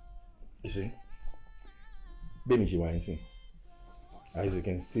 You see? Bẹ́ẹ̀ni ṣe wà yín sí. As you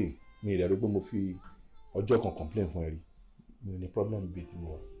can see, mi ìdàrú pé mo fi ọjọ́ kan complain fún ẹ rí. Mi ò ní problem bíi ti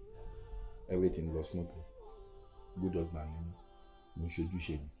mo wà. Everything was smoothly. Good husband ni mi. Mo ń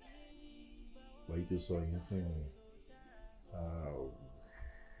ṣojúṣe mi. Wàyí tó sọ yín sí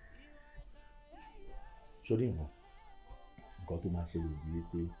sórí nǹkan tó máa ṣẹlẹ̀ bí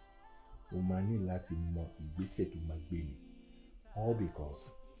pé o máa ní láti mọ ìgbésẹ̀ tó máa gbé ni. All because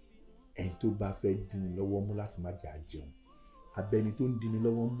ẹni tó bá fẹ́ dín lọ́wọ́ mú láti má jẹ́ àjẹun abẹni tó ń dín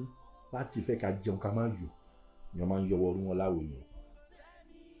lọ́wọ́ mú láti fẹ́ ká jẹun ká má yò ni wọ́n máa ń yọwọ́ ọdún wọn láwo ni o.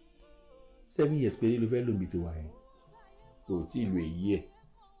 7 years péré ló fẹ́ lòmí tó wà yẹn kò tí ì lo èyí ẹ̀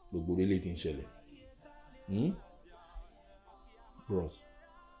gbogbo orílẹ̀ tí ń ṣẹlẹ̀. Bros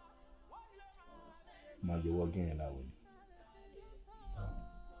máa yọwọ́ gẹ́yìn láwo ni.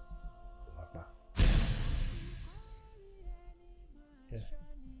 Papa.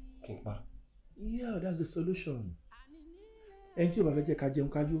 Kimpa. Yeah, that's the solution. Ẹni tí o bá fẹ́ jẹ́ ká jẹun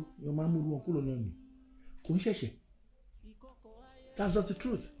kájú yóò máa múlu wọn kúrò náà ni. Kò ń ṣẹ̀ṣẹ̀. That's just the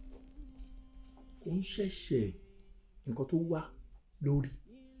truth. Kò ń ṣẹ̀ṣẹ̀ nǹkan tó wá lórí.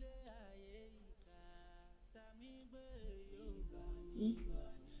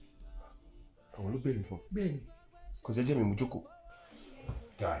 Àwọn ló béèrè fún. Bẹ́ẹ̀ni. Kò jẹ́ mi mú jókòó.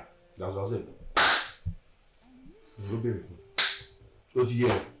 Guy, that's what I said. Àwọn ló béèrè fún. Ó ti yẹ.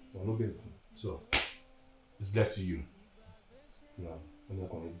 Àwọn ló béèrè fún. So, it's left to you. No, I'm not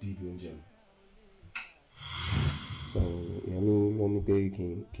going to deep in gym. So, you know, only pay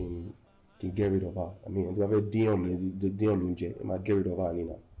can get rid of her. I mean, if I have a Dion Lunje, I might get rid of her,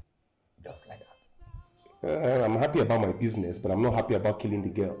 Nina. Just like that. I'm happy about my business, but I'm not happy about killing the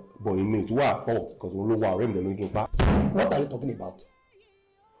girl. But it means what I fault because we know what I'm looking back. What are you talking about?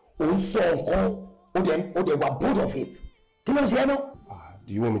 Also, they were bored of it. Do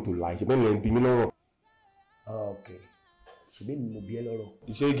you want me to lie? Okay. She been mobile.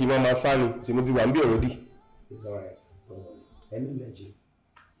 You say you want my son? She must be already. It's alright. Don't worry. Let me mention.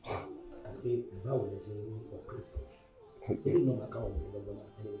 I think how let's operate. Even no account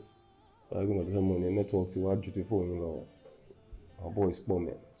anyway. I'm going to tell money network to what dutiful, you know. Our boy is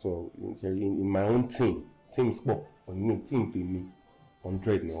born. So in my own team sport, on new team me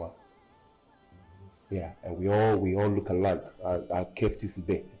 100 now. Yeah, and we all look alike. I kept this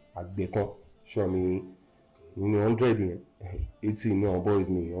bed. I beton. Show me. You know, 100 18 no boys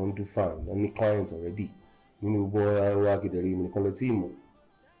me on do fine. Only client already. You know, boy, I work at the room in the team.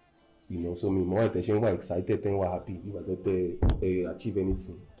 You know, so me more attention, we're excited and we're happy. We were they achieve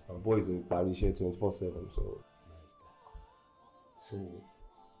anything. Our boys in Paris 24/7. So nice talk. So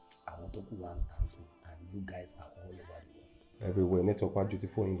àwọn tó kù wá ń dancing and you guys are all over the world. Everywhere network wa ju ti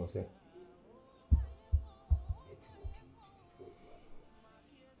phone yín lọ sẹ́.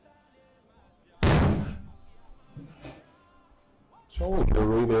 Ṣọ́wọ́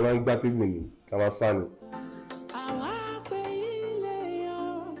ìdọ̀rọ̀ ibẹ̀ máa ń gbá tébù ní ká máa sá ni.